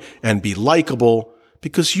funny and be likable,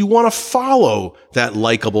 because you want to follow that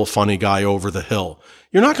likable, funny guy over the hill.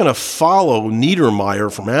 You're not going to follow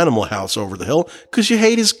Niedermeyer from Animal House over the hill because you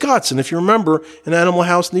hate his guts. And if you remember, in Animal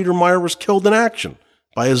House, Niedermeyer was killed in action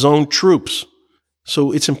by his own troops.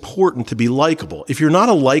 So it's important to be likable. If you're not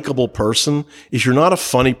a likable person, if you're not a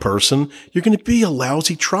funny person, you're going to be a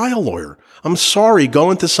lousy trial lawyer. I'm sorry, go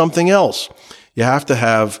into something else. You have to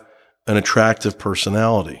have an attractive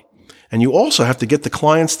personality. And you also have to get the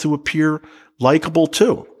clients to appear likable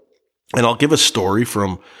too. And I'll give a story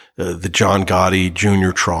from the John Gotti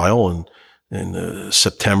Jr. trial in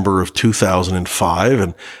September of 2005.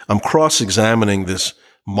 And I'm cross-examining this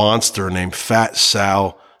monster named Fat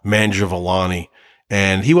Sal Mangiavolani.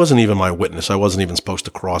 And he wasn't even my witness. I wasn't even supposed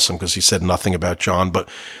to cross him because he said nothing about John. But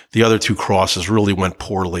the other two crosses really went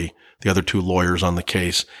poorly, the other two lawyers on the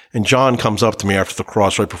case. And John comes up to me after the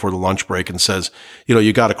cross right before the lunch break and says,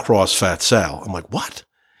 you got to cross Fat Sal. I'm like, what?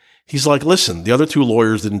 He's like, listen, the other two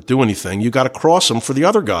lawyers didn't do anything. You got to cross them for the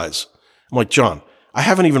other guys. I'm like, John, I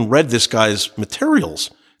haven't even read this guy's materials.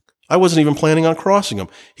 I wasn't even planning on crossing him.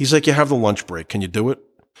 He's like, you have the lunch break. Can you do it?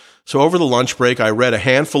 So over the lunch break, I read a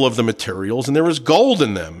handful of the materials and there was gold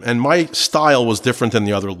in them. And my style was different than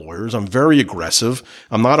the other lawyers. I'm very aggressive.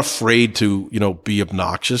 I'm not afraid to, be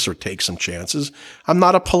obnoxious or take some chances. I'm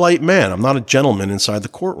not a polite man. I'm not a gentleman inside the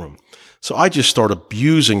courtroom. So I just start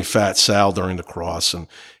abusing Fat Sal during the cross and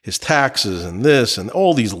his taxes and this and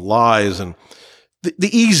all these lies and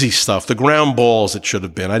the easy stuff, the ground balls it should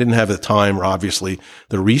have been. I didn't have the time or obviously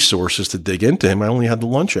the resources to dig into him. I only had the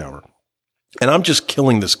lunch hour. And I'm just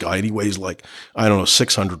killing this guy. And he weighs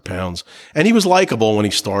 600 pounds. And he was likable when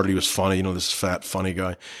he started. He was funny, this fat, funny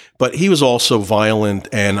guy. But he was also violent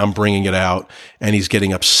and I'm bringing it out and he's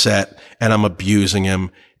getting upset and I'm abusing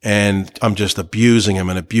him and I'm just abusing him.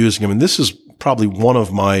 And this is probably one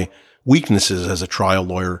of my weaknesses as a trial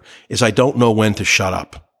lawyer is I don't know when to shut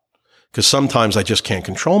up. Because sometimes I just can't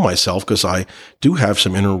control myself because I do have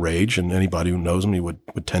some inner rage, and anybody who knows me would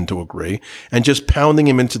tend to agree. And just pounding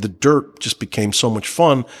him into the dirt just became so much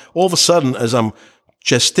fun. All of a sudden, as I'm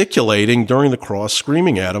gesticulating during the cross,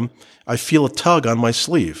 screaming at him, I feel a tug on my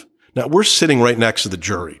sleeve. Now, we're sitting right next to the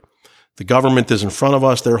jury. The government is in front of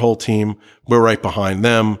us, their whole team. We're right behind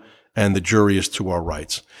them, and the jury is to our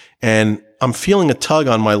rights. And I'm feeling a tug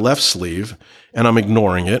on my left sleeve, and I'm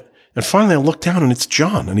ignoring it. And finally I look down and it's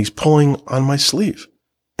John and he's pulling on my sleeve.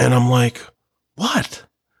 And I'm like, what?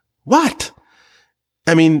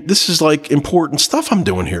 I mean, this is important stuff I'm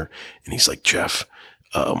doing here. And he's like, Jeff,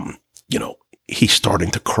 he's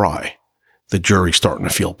starting to cry. The jury's starting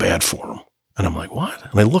to feel bad for him. And I'm like, what?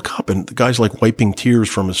 And I look up and the guy's wiping tears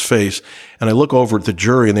from his face. And I look over at the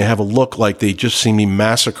jury and they have a look like they just see me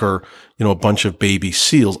massacre, a bunch of baby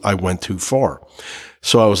seals. I went too far.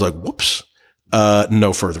 So I was like, whoops.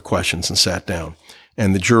 No further questions and sat down.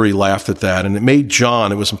 And the jury laughed at that. And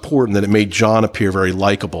it was important that it made John appear very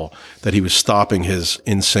likable, that he was stopping his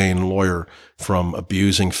insane lawyer from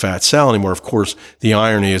abusing Fat Sal anymore. Of course, the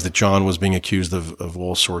irony is that John was being accused of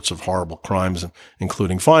all sorts of horrible crimes,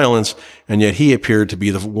 including violence. And yet he appeared to be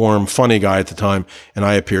the warm, funny guy at the time. And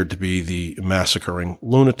I appeared to be the massacring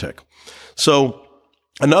lunatic. So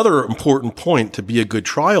another important point to be a good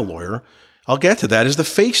trial lawyer, I'll get to that, is the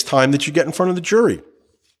face time that you get in front of the jury.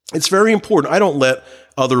 It's very important. I don't let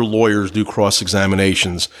other lawyers do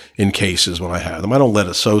cross-examinations in cases when I have them. I don't let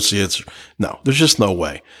associates. No, there's just no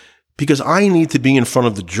way. Because I need to be in front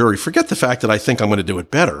of the jury. Forget the fact that I think I'm going to do it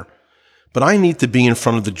better, but I need to be in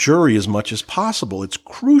front of the jury as much as possible. It's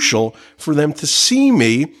crucial for them to see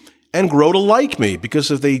me and grow to like me, because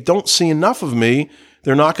if they don't see enough of me,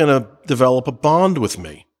 they're not going to develop a bond with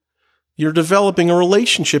me. You're developing a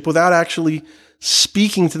relationship without actually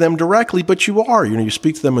speaking to them directly, but you are. You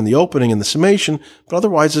speak to them in the opening and the summation, but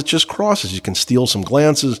otherwise it's just crosses. You can steal some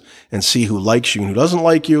glances and see who likes you and who doesn't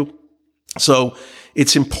like you. So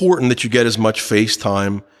it's important that you get as much face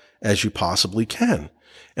time as you possibly can.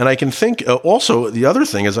 And I can think also the other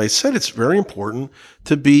thing, as I said, it's very important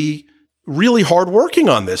to be really hard working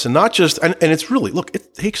on this and not just, and it's really, look,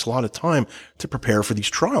 it takes a lot of time to prepare for these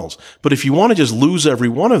trials. But if you want to just lose every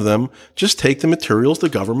one of them, just take the materials the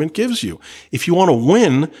government gives you. If you want to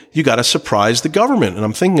win, you got to surprise the government. And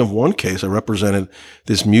I'm thinking of one case. I represented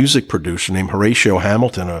this music producer named Horatio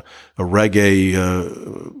Hamilton, a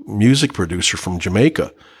reggae music producer from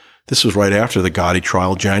Jamaica. This was right after the Gotti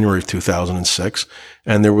trial, January of 2006.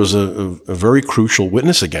 And there was a very crucial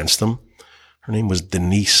witness against him. Her name was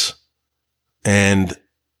Denise. And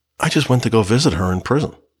I just went to go visit her in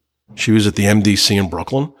prison. She was at the MDC in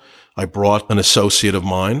Brooklyn. I brought an associate of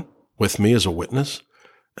mine with me as a witness,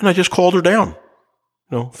 and I just called her down,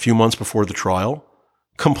 a few months before the trial.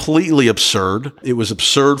 Completely absurd. It was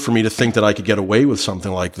absurd for me to think that I could get away with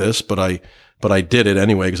something like this, but I did it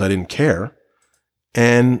anyway because I didn't care.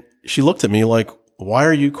 And she looked at me like, why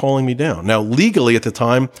are you calling me down? Now, legally at the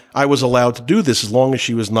time, I was allowed to do this as long as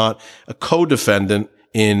she was not a co-defendant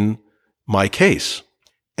in my case.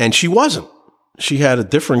 And she wasn't. she had a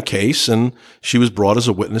different case, and she was brought as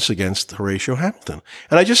a witness against Horatio Hamilton.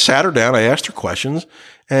 And I just sat her down. I asked her questions,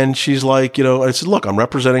 and she's like, I said, look, I'm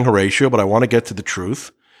representing Horatio, but I want to get to the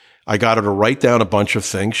truth. I got her to write down a bunch of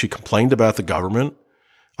things. She complained about the government.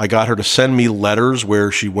 I got her to send me letters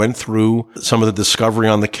where she went through some of the discovery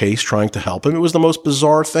on the case, trying to help him. It was the most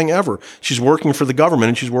bizarre thing ever. She's working for the government,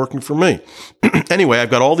 and she's working for me. Anyway, I've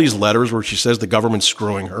got all these letters where she says the government's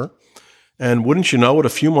screwing her. And wouldn't you know it, a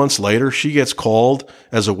few months later, she gets called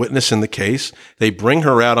as a witness in the case. They bring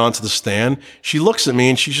her out onto the stand. She looks at me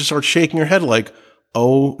and she just starts shaking her head like,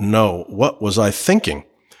 oh no, what was I thinking?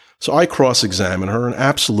 So I cross-examine her and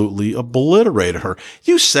absolutely obliterated her.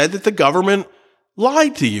 You said that the government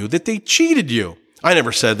lied to you, that they cheated you. I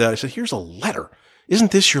never said that. I said, here's a letter.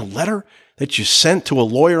 Isn't this your letter that you sent to a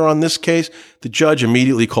lawyer on this case? The judge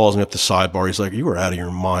immediately calls me up the sidebar. He's like, you are out of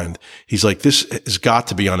your mind. He's like, this has got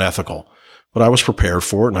to be unethical. But I was prepared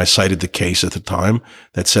for it, and I cited the case at the time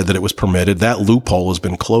that said that it was permitted. That loophole has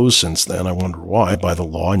been closed since then. I wonder why, by the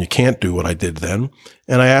law, and you can't do what I did then.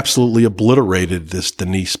 And I absolutely obliterated this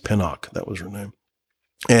Denise Pinnock. That was her name.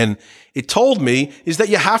 And it told me is that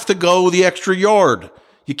you have to go the extra yard.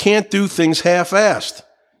 You can't do things half-assed.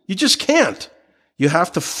 You just can't. You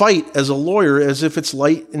have to fight as a lawyer as if it's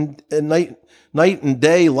night and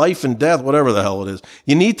day, life and death, whatever the hell it is.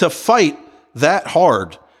 You need to fight that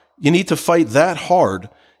hard. You need to fight that hard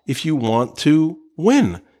if you want to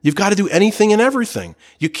win. You've got to do anything and everything.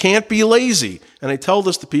 You can't be lazy. And I tell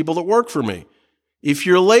this to people that work for me. If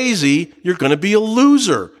you're lazy, you're going to be a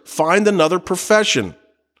loser. Find another profession,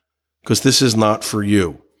 because this is not for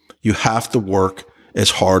you. You have to work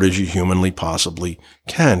as hard as you humanly possibly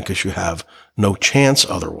can, because you have no chance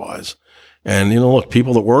otherwise. And, look,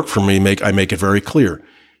 people that work for me, I make it very clear.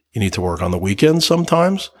 You need to work on the weekends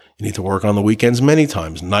sometimes. You need to work on the weekends many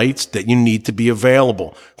times, nights that you need to be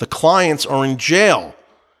available. The clients are in jail.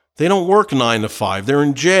 They don't work 9 to 5. They're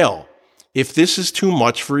in jail. If this is too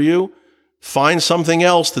much for you, find something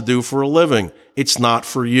else to do for a living. It's not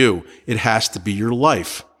for you. It has to be your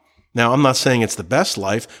life. Now, I'm not saying it's the best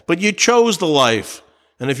life, but you chose the life.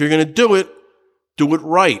 And if you're going to do it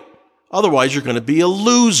right. Otherwise, you're going to be a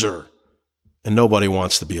loser. And nobody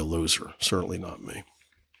wants to be a loser. Certainly not me.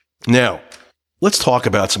 Now, let's talk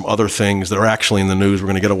about some other things that are actually in the news. We're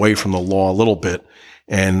going to get away from the law a little bit,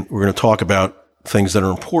 and we're going to talk about things that are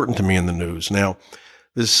important to me in the news. Now,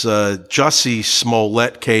 this Jussie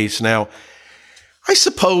Smollett case. Now, I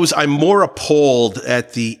suppose I'm more appalled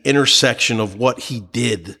at the intersection of what he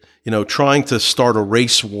did, trying to start a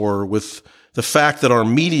race war, with the fact that our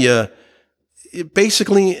media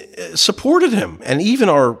basically supported him. And even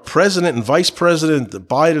our president and vice president,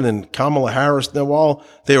 Biden and Kamala Harris, while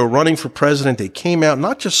they were running for president, they came out,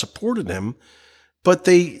 not just supported him, but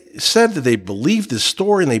they said that they believed his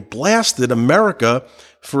story, and they blasted America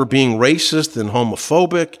for being racist and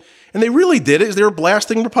homophobic. And they really did it, is they were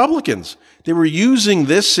blasting Republicans. They were using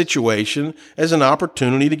this situation as an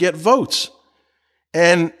opportunity to get votes.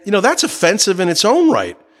 And, that's offensive in its own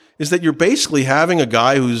right. Is that you're basically having a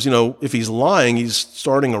guy who's, if he's lying, he's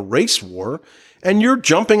starting a race war, and you're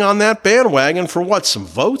jumping on that bandwagon for what, some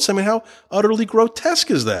votes? I mean, how utterly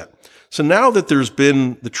grotesque is that? So now that there's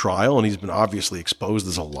been the trial, and he's been obviously exposed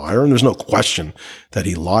as a liar, and there's no question that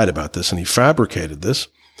he lied about this and he fabricated this,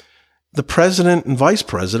 the president and vice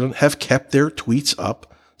president have kept their tweets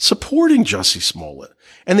up supporting Jussie Smollett,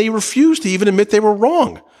 and they refuse to even admit they were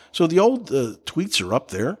wrong. So the old tweets are up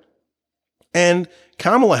there, and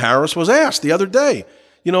Kamala Harris was asked the other day,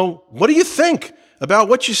 what do you think about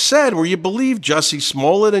what you said where you believe Jussie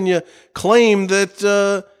Smollett and you claim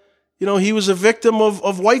that, he was a victim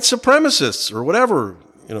of white supremacists or whatever,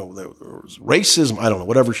 there was racism, I don't know,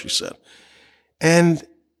 whatever she said. And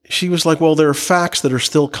she was like, well, there are facts that are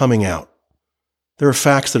still coming out.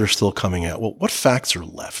 Well, what facts are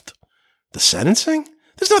left? The sentencing?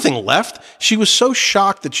 There's nothing left. She was so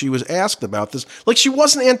shocked that she was asked about this, like she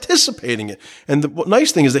wasn't anticipating it. And the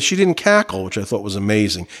nice thing is that she didn't cackle, which I thought was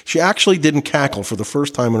amazing. She actually didn't cackle for the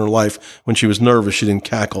first time in her life. When she was nervous, she didn't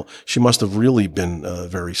cackle. She must have really been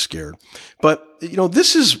very scared. But,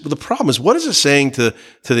 this is the problem, is what is it saying to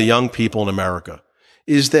the young people in America?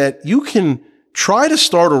 Is that you can try to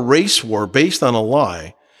start a race war based on a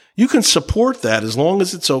lie. You can support that as long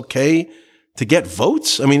as it's okay to get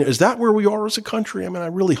votes? I mean, is that where we are as a country? I mean, I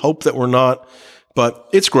really hope that we're not, but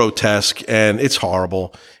it's grotesque and it's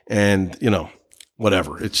horrible and,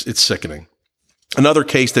 whatever. It's sickening. Another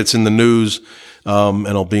case that's in the news, and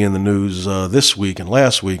it'll be in the news this week and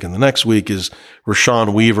last week and the next week, is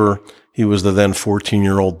Rashawn Weaver. He was the then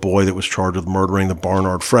 14-year-old boy that was charged with murdering the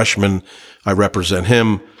Barnard freshman. I represent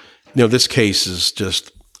him. This case is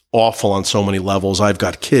just awful on so many levels. I've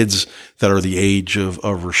got kids that are the age of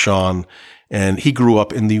Rashawn, and he grew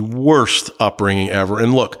up in the worst upbringing ever.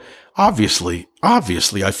 And look, obviously,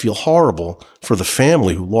 I feel horrible for the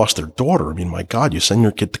family who lost their daughter. I mean, my God, you send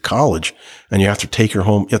your kid to college and you have to take her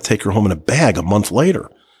home. You have to take her home in a bag a month later.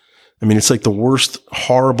 I mean, it's like the worst,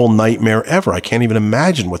 horrible nightmare ever. I can't even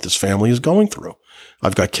imagine what this family is going through.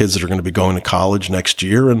 I've got kids that are going to be going to college next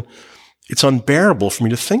year, and it's unbearable for me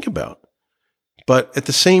to think about. But at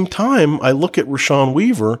the same time, I look at Rashawn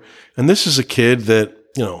Weaver, and this is a kid that,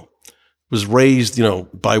 was raised,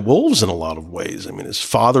 by wolves in a lot of ways. I mean, his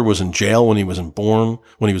father was in jail when he was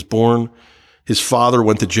born. His father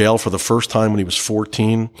went to jail for the first time when he was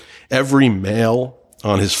 14. Every male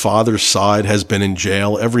on his father's side has been in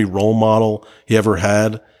jail. Every role model he ever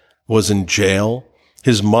had was in jail.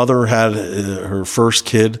 His mother had her first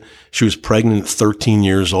kid. She was pregnant at 13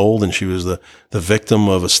 years old, and she was the victim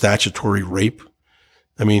of a statutory rape.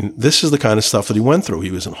 I mean, this is the kind of stuff that he went through.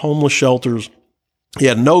 He was in homeless shelters. He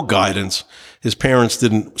had no guidance. His parents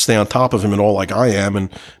didn't stay on top of him at all like I am, and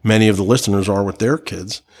many of the listeners are with their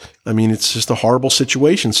kids. I mean, it's just a horrible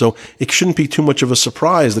situation. So it shouldn't be too much of a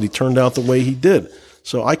surprise that he turned out the way he did.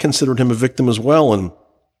 So I considered him a victim as well, and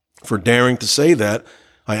for daring to say that,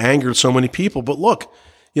 I angered so many people. But look,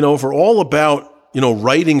 if we're all about,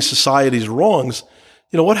 righting society's wrongs,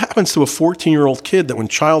 what happens to a 14-year-old kid that when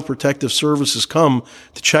Child Protective Services come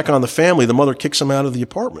to check on the family, the mother kicks him out of the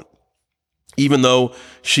apartment? Even though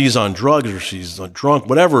she's on drugs or she's drunk,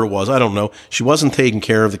 whatever it was, I don't know. She wasn't taking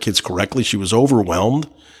care of the kids correctly. She was overwhelmed,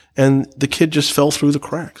 and the kid just fell through the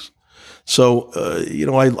cracks. So,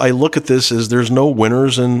 I look at this as there's no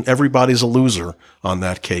winners and everybody's a loser on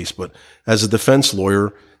that case. But as a defense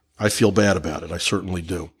lawyer, I feel bad about it. I certainly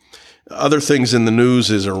do. Other things in the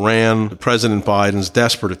news is Iran, President Biden's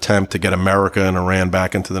desperate attempt to get America and Iran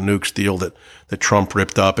back into the nukes deal that Trump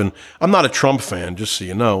ripped up. And I'm not a Trump fan, just so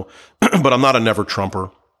you know, but I'm not a never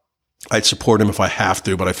Trumper. I'd support him if I have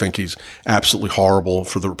to, but I think he's absolutely horrible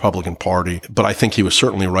for the Republican Party. But I think he was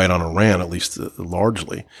certainly right on Iran, at least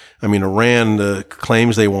largely. I mean, Iran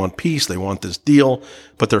claims they want peace, they want this deal,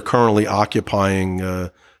 but they're currently occupying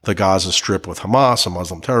the Gaza Strip with Hamas, a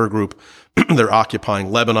Muslim terror group. They're occupying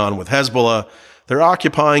Lebanon with Hezbollah. They're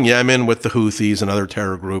occupying Yemen with the Houthis, another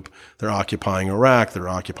terror group. They're occupying Iraq. They're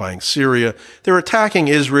occupying Syria. They're attacking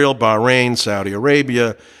Israel, Bahrain, Saudi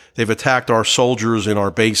Arabia. They've attacked our soldiers in our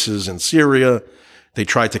bases in Syria. They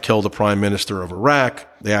tried to kill the prime minister of Iraq.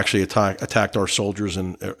 They actually attacked our soldiers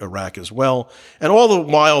in Iraq as well. And all the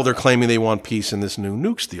while, they're claiming they want peace in this new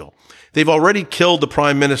nukes deal. They've already killed the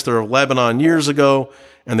prime minister of Lebanon years ago,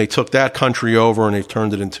 and they took that country over and they've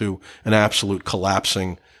turned it into an absolute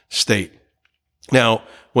collapsing state. Now,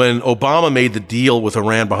 when Obama made the deal with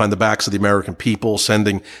Iran behind the backs of the American people,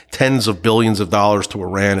 sending tens of billions of dollars to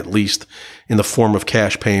Iran, at least in the form of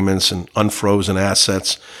cash payments and unfrozen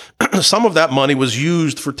assets, some of that money was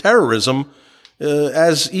used for terrorism,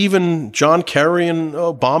 as even John Kerry and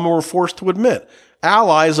Obama were forced to admit.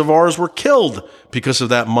 Allies of ours were killed because of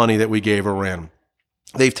that money that we gave Iran.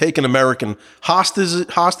 They've taken American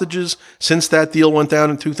hostages since that deal went down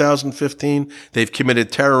in 2015. They've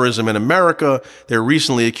committed terrorism in America. They're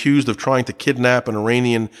recently accused of trying to kidnap an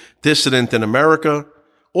Iranian dissident in America.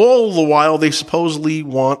 All the while, they supposedly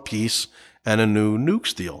want peace and a new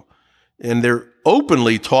nukes deal. And they're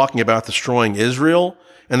openly talking about destroying Israel.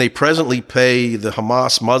 And they presently pay the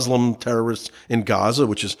Hamas Muslim terrorists in Gaza,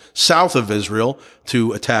 which is south of Israel,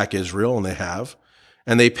 to attack Israel, and they have.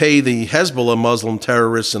 And they pay the Hezbollah Muslim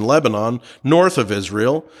terrorists in Lebanon, north of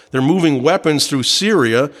Israel. They're moving weapons through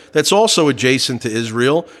Syria that's also adjacent to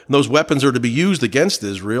Israel, and those weapons are to be used against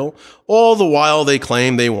Israel. All the while they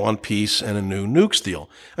claim they want peace and a new nukes deal.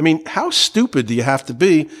 I mean, how stupid do you have to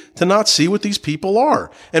be to not see what these people are?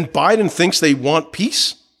 And Biden thinks they want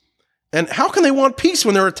peace? And how can they want peace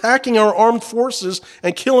when they're attacking our armed forces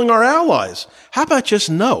and killing our allies? How about just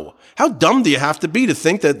no? How dumb do you have to be to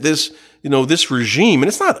think that this regime, and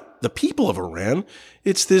it's not the people of Iran,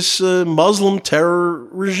 it's this Muslim terror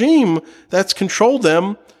regime that's controlled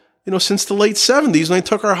them, since the late 70s when they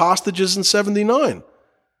took our hostages in 79.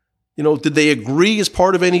 Did they agree as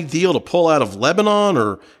part of any deal to pull out of Lebanon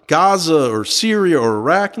or Gaza or Syria or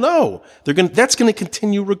Iraq? No, that's going to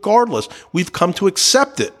continue regardless. We've come to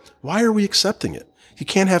accept it. Why are we accepting it? You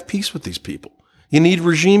can't have peace with these people. You need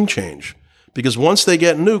regime change. Because once they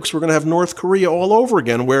get nukes, we're going to have North Korea all over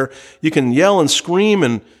again, where you can yell and scream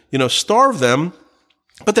and, starve them,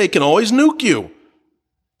 but they can always nuke you.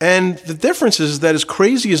 And the difference is that as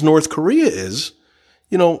crazy as North Korea is,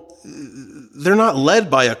 they're not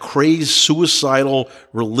led by a crazed, suicidal,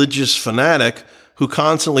 religious fanatic who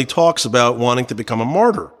constantly talks about wanting to become a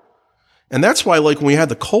martyr. And that's why, like, when we had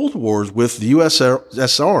the Cold Wars with the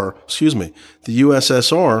USSR,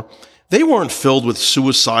 they weren't filled with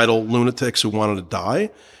suicidal lunatics who wanted to die.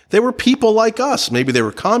 They were people like us. Maybe they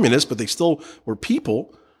were communists, but they still were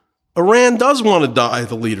people. Iran does want to die,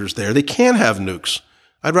 the leaders there. They can't have nukes.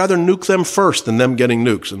 I'd rather nuke them first than them getting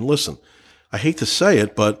nukes. And listen, I hate to say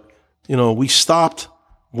it, but, we stopped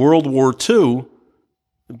World War II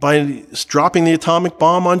by dropping the atomic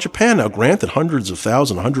bomb on Japan. Now, granted, hundreds of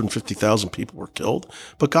thousands, 150,000 people were killed,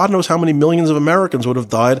 but God knows how many millions of Americans would have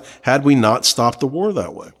died had we not stopped the war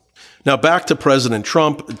that way. Now, back to President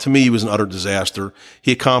Trump. To me, he was an utter disaster.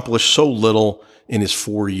 He accomplished so little in his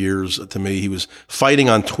 4 years. To me, he was fighting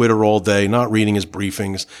on Twitter all day, not reading his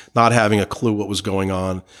briefings, not having a clue what was going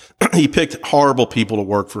on. He picked horrible people to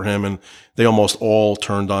work for him, and they almost all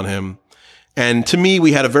turned on him. And to me,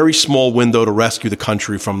 we had a very small window to rescue the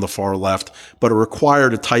country from the far left, but it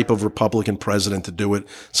required a type of Republican president to do it,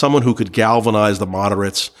 someone who could galvanize the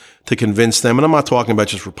moderates to convince them, and I'm not talking about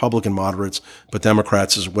just Republican moderates, but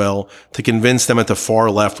Democrats as well, to convince them that the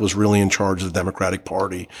far left was really in charge of the Democratic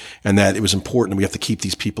Party and that it was important and we have to keep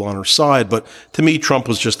these people on our side. But to me, Trump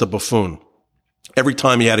was just a buffoon. Every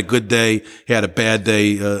time he had a good day, he had a bad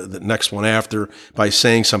day the next one after by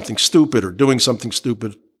saying something stupid or doing something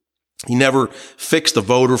stupid. He never fixed the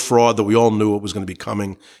voter fraud that we all knew it was going to be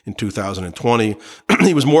coming in 2020.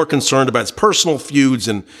 He was more concerned about his personal feuds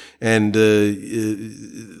and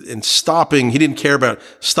stopping. He didn't care about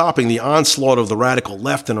stopping the onslaught of the radical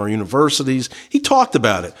left in our universities. He talked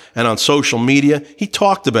about it. And on social media, he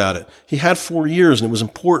talked about it. He had 4 years, and it was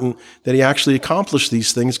important that he actually accomplished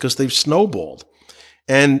these things because they've snowballed.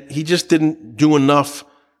 And he just didn't do enough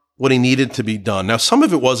what he needed to be done. Now, some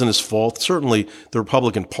of it wasn't his fault. Certainly, the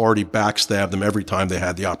Republican Party backstabbed him every time they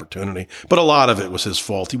had the opportunity. But a lot of it was his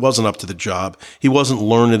fault. He wasn't up to the job. He wasn't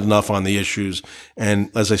learned enough on the issues.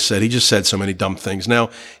 And as I said, he just said so many dumb things.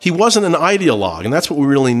 Now, he wasn't an ideologue, and that's what we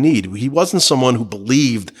really need. He wasn't someone who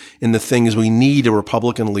believed in the things we need a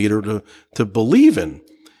Republican leader to believe in.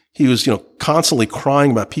 He was, constantly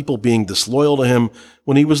crying about people being disloyal to him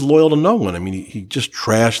when he was loyal to no one. I mean, he just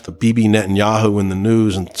trashed the Bibi Netanyahu in the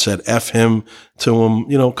news and said F him to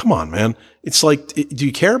him. Come on, man. It's like, do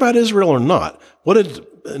you care about Israel or not? What did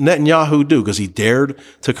Netanyahu do? Because he dared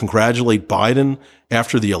to congratulate Biden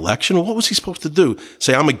after the election? What was he supposed to do?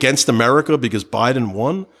 Say, I'm against America because Biden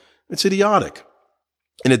won? It's idiotic.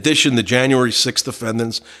 In addition, the January 6th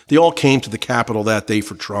defendants, they all came to the Capitol that day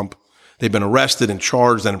for Trump. They've been arrested and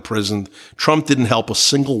charged and imprisoned. Trump didn't help a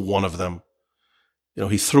single one of them.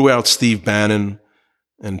 He threw out Steve Bannon,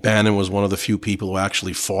 and Bannon was one of the few people who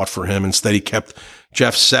actually fought for him. Instead, he kept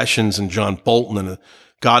Jeff Sessions and John Bolton and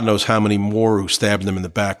God knows how many more who stabbed him in the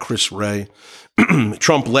back, Chris Wray.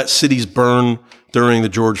 Trump let cities burn during the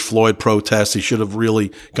George Floyd protests. He should have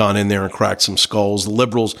really gone in there and cracked some skulls. The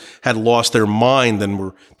liberals had lost their mind and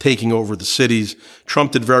were taking over the cities.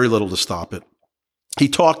 Trump did very little to stop it. He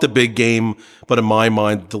talked a big game, but in my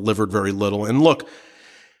mind, delivered very little. And look,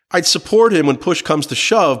 I'd support him when push comes to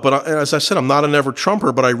shove, but as I said, I'm not a never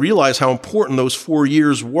Trumper, but I realize how important those 4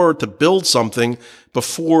 years were to build something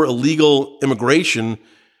before illegal immigration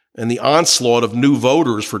and the onslaught of new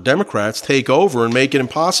voters for Democrats take over and make it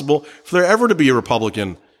impossible for there ever to be a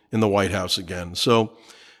Republican in the White House again. So,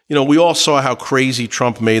 we all saw how crazy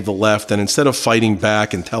Trump made the left, and instead of fighting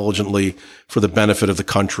back intelligently for the benefit of the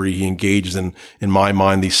country, he engaged in my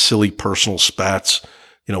mind, these silly personal spats,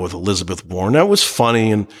 with Elizabeth Warren. Now, it was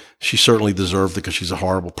funny, and she certainly deserved it because she's a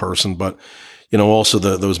horrible person, but, also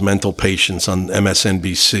those mental patients on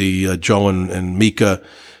MSNBC, Joe and Mika,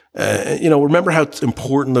 remember how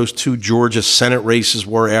important those two Georgia Senate races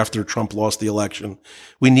were after Trump lost the election?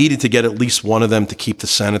 We needed to get at least one of them to keep the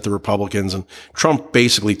Senate, the Republicans. And Trump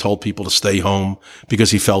basically told people to stay home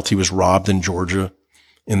because he felt he was robbed in Georgia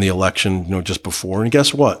in the election, just before. And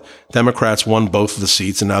guess what? Democrats won both of the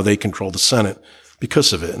seats and now they control the Senate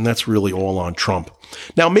because of it. And that's really all on Trump.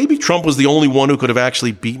 Now, maybe Trump was the only one who could have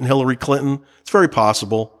actually beaten Hillary Clinton. It's very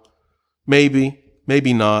possible. Maybe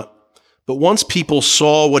not. But once people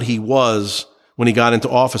saw what he was when he got into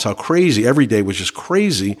office, how crazy, every day was just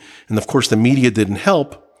crazy. And of course, the media didn't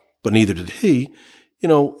help, but neither did he.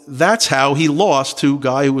 That's how he lost to a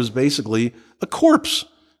guy who was basically a corpse.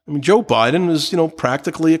 I mean, Joe Biden was,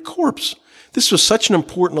 practically a corpse. This was such an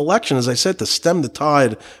important election, as I said, to stem the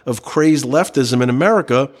tide of crazed leftism in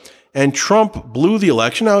America. And Trump blew the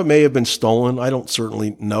election. Now, it may have been stolen. I don't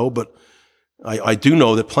certainly know, but I do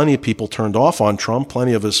know that plenty of people turned off on Trump,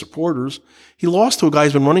 plenty of his supporters. He lost to a guy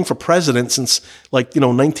who's been running for president since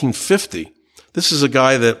 1950. This is a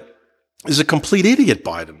guy that is a complete idiot,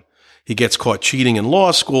 Biden. He gets caught cheating in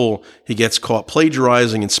law school. He gets caught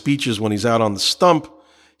plagiarizing in speeches when he's out on the stump.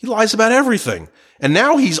 He lies about everything. And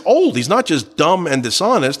now he's old. He's not just dumb and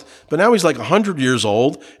dishonest, but now he's like 100 years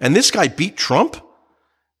old. And this guy beat Trump?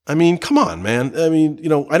 I mean, come on, man. I mean,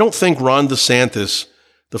 I don't think Ron DeSantis,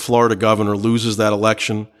 the Florida governor, loses that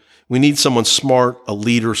election. We need someone smart, a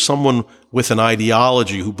leader, someone with an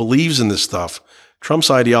ideology who believes in this stuff. Trump's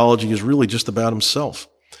ideology is really just about himself.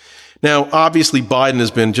 Now, obviously, Biden has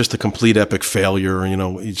been just a complete epic failure,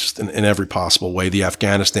 he's just in every possible way. The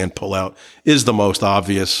Afghanistan pullout is the most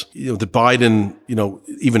obvious. Did Biden,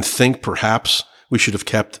 even think perhaps we should have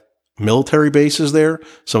kept military bases there?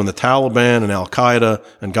 So when the Taliban and Al-Qaeda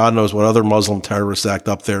and God knows what other Muslim terrorists act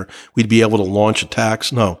up there, we'd be able to launch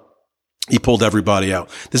attacks? No. He pulled everybody out.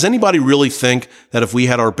 Does anybody really think that if we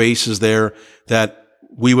had our bases there, that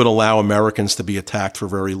we would allow Americans to be attacked for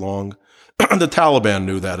very long? The Taliban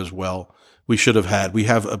knew that as well. We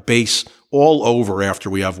have a base all over after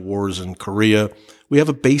we have wars in Korea. We have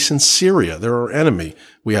a base in Syria. They're our enemy.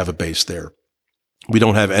 We have a base there. We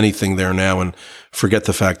don't have anything there now, and forget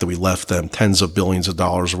the fact that we left them tens of billions of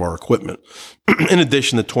dollars of our equipment. In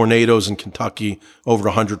addition, the tornadoes in Kentucky, over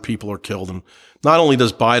 100 people are killed. And not only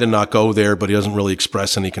does Biden not go there, but he doesn't really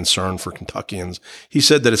express any concern for Kentuckians. He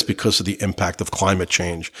said that it's because of the impact of climate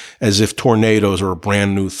change, as if tornadoes are a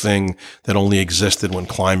brand new thing that only existed when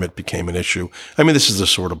climate became an issue. I mean, this is the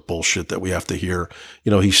sort of bullshit that we have to hear.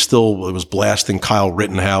 He still was blasting Kyle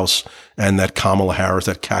Rittenhouse and that Kamala Harris,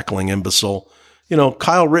 that cackling imbecile.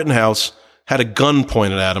 Kyle Rittenhouse had a gun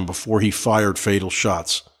pointed at him before he fired fatal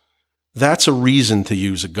shots. That's a reason to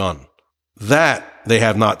use a gun. That they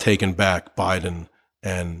have not taken back, Biden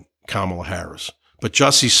and Kamala Harris. But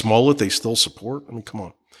Jussie Smollett, they still support? I mean, come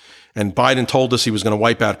on. And Biden told us he was going to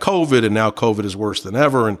wipe out COVID, and now COVID is worse than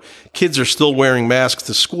ever. And kids are still wearing masks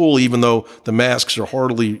to school, even though the masks are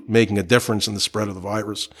hardly making a difference in the spread of the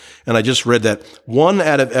virus. And I just read that 1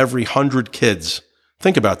 out of every 100 kids,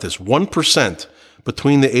 think about this, 1%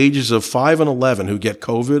 between the ages of 5 and 11 who get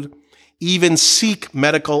COVID even seek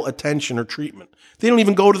medical attention or treatment. They don't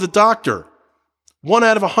even go to the doctor. 1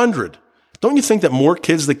 out of 100. Don't you think that more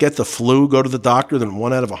kids that get the flu go to the doctor than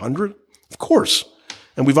 1 out of 100? Of course.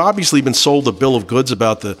 And we've obviously been sold a bill of goods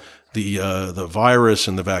about the virus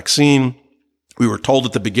and the vaccine. We were told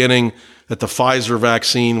at the beginning that the Pfizer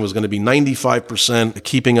vaccine was going to be 95%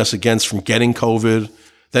 keeping us from getting COVID.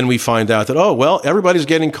 Then we find out that, everybody's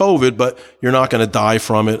getting COVID, but you're not going to die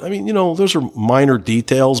from it. I mean, those are minor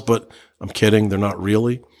details, but I'm kidding. They're not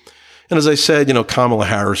really. And as I said, Kamala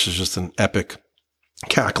Harris is just an epic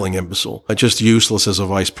cackling imbecile, just useless as a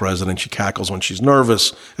vice president. She cackles when she's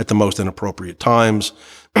nervous at the most inappropriate times.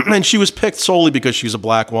 And she was picked solely because she's a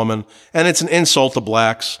black woman. And it's an insult to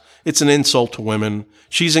blacks. It's an insult to women.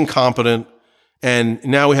 She's incompetent. And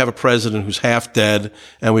now we have a president who's half dead,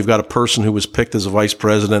 and we've got a person who was picked as a vice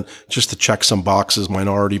president just to check some boxes,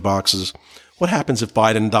 minority boxes. What happens if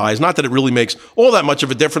Biden dies? Not that it really makes all that much of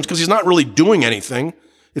a difference, because he's not really doing anything.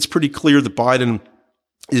 It's pretty clear that Biden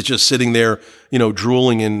is just sitting there,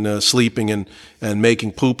 drooling and sleeping and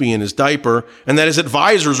making poopy in his diaper, and that his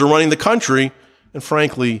advisors are running the country. And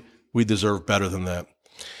frankly, we deserve better than that.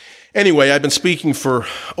 Anyway, I've been speaking for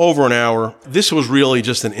over an hour. This was really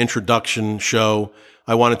just an introduction show.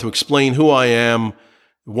 I wanted to explain who I am,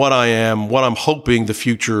 what I'm hoping the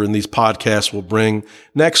future in these podcasts will bring.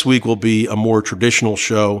 Next week will be a more traditional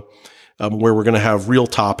show where we're going to have real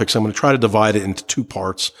topics. I'm going to try to divide it into 2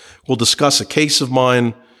 parts. We'll discuss a case of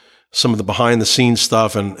mine, some of the behind-the-scenes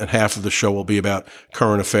stuff, and half of the show will be about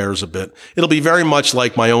current affairs a bit. It'll be very much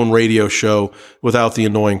like my own radio show without the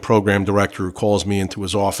annoying program director who calls me into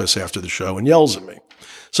his office after the show and yells at me.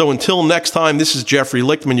 So until next time, this is Jeffrey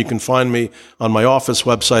Lichtman. You can find me on my office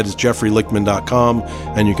website. It's jeffreylichtman.com,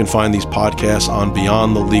 and you can find these podcasts on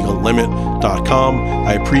beyondthelegallimit.com.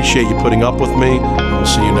 I appreciate you putting up with me, and we'll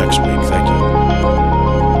see you next week. Thank you.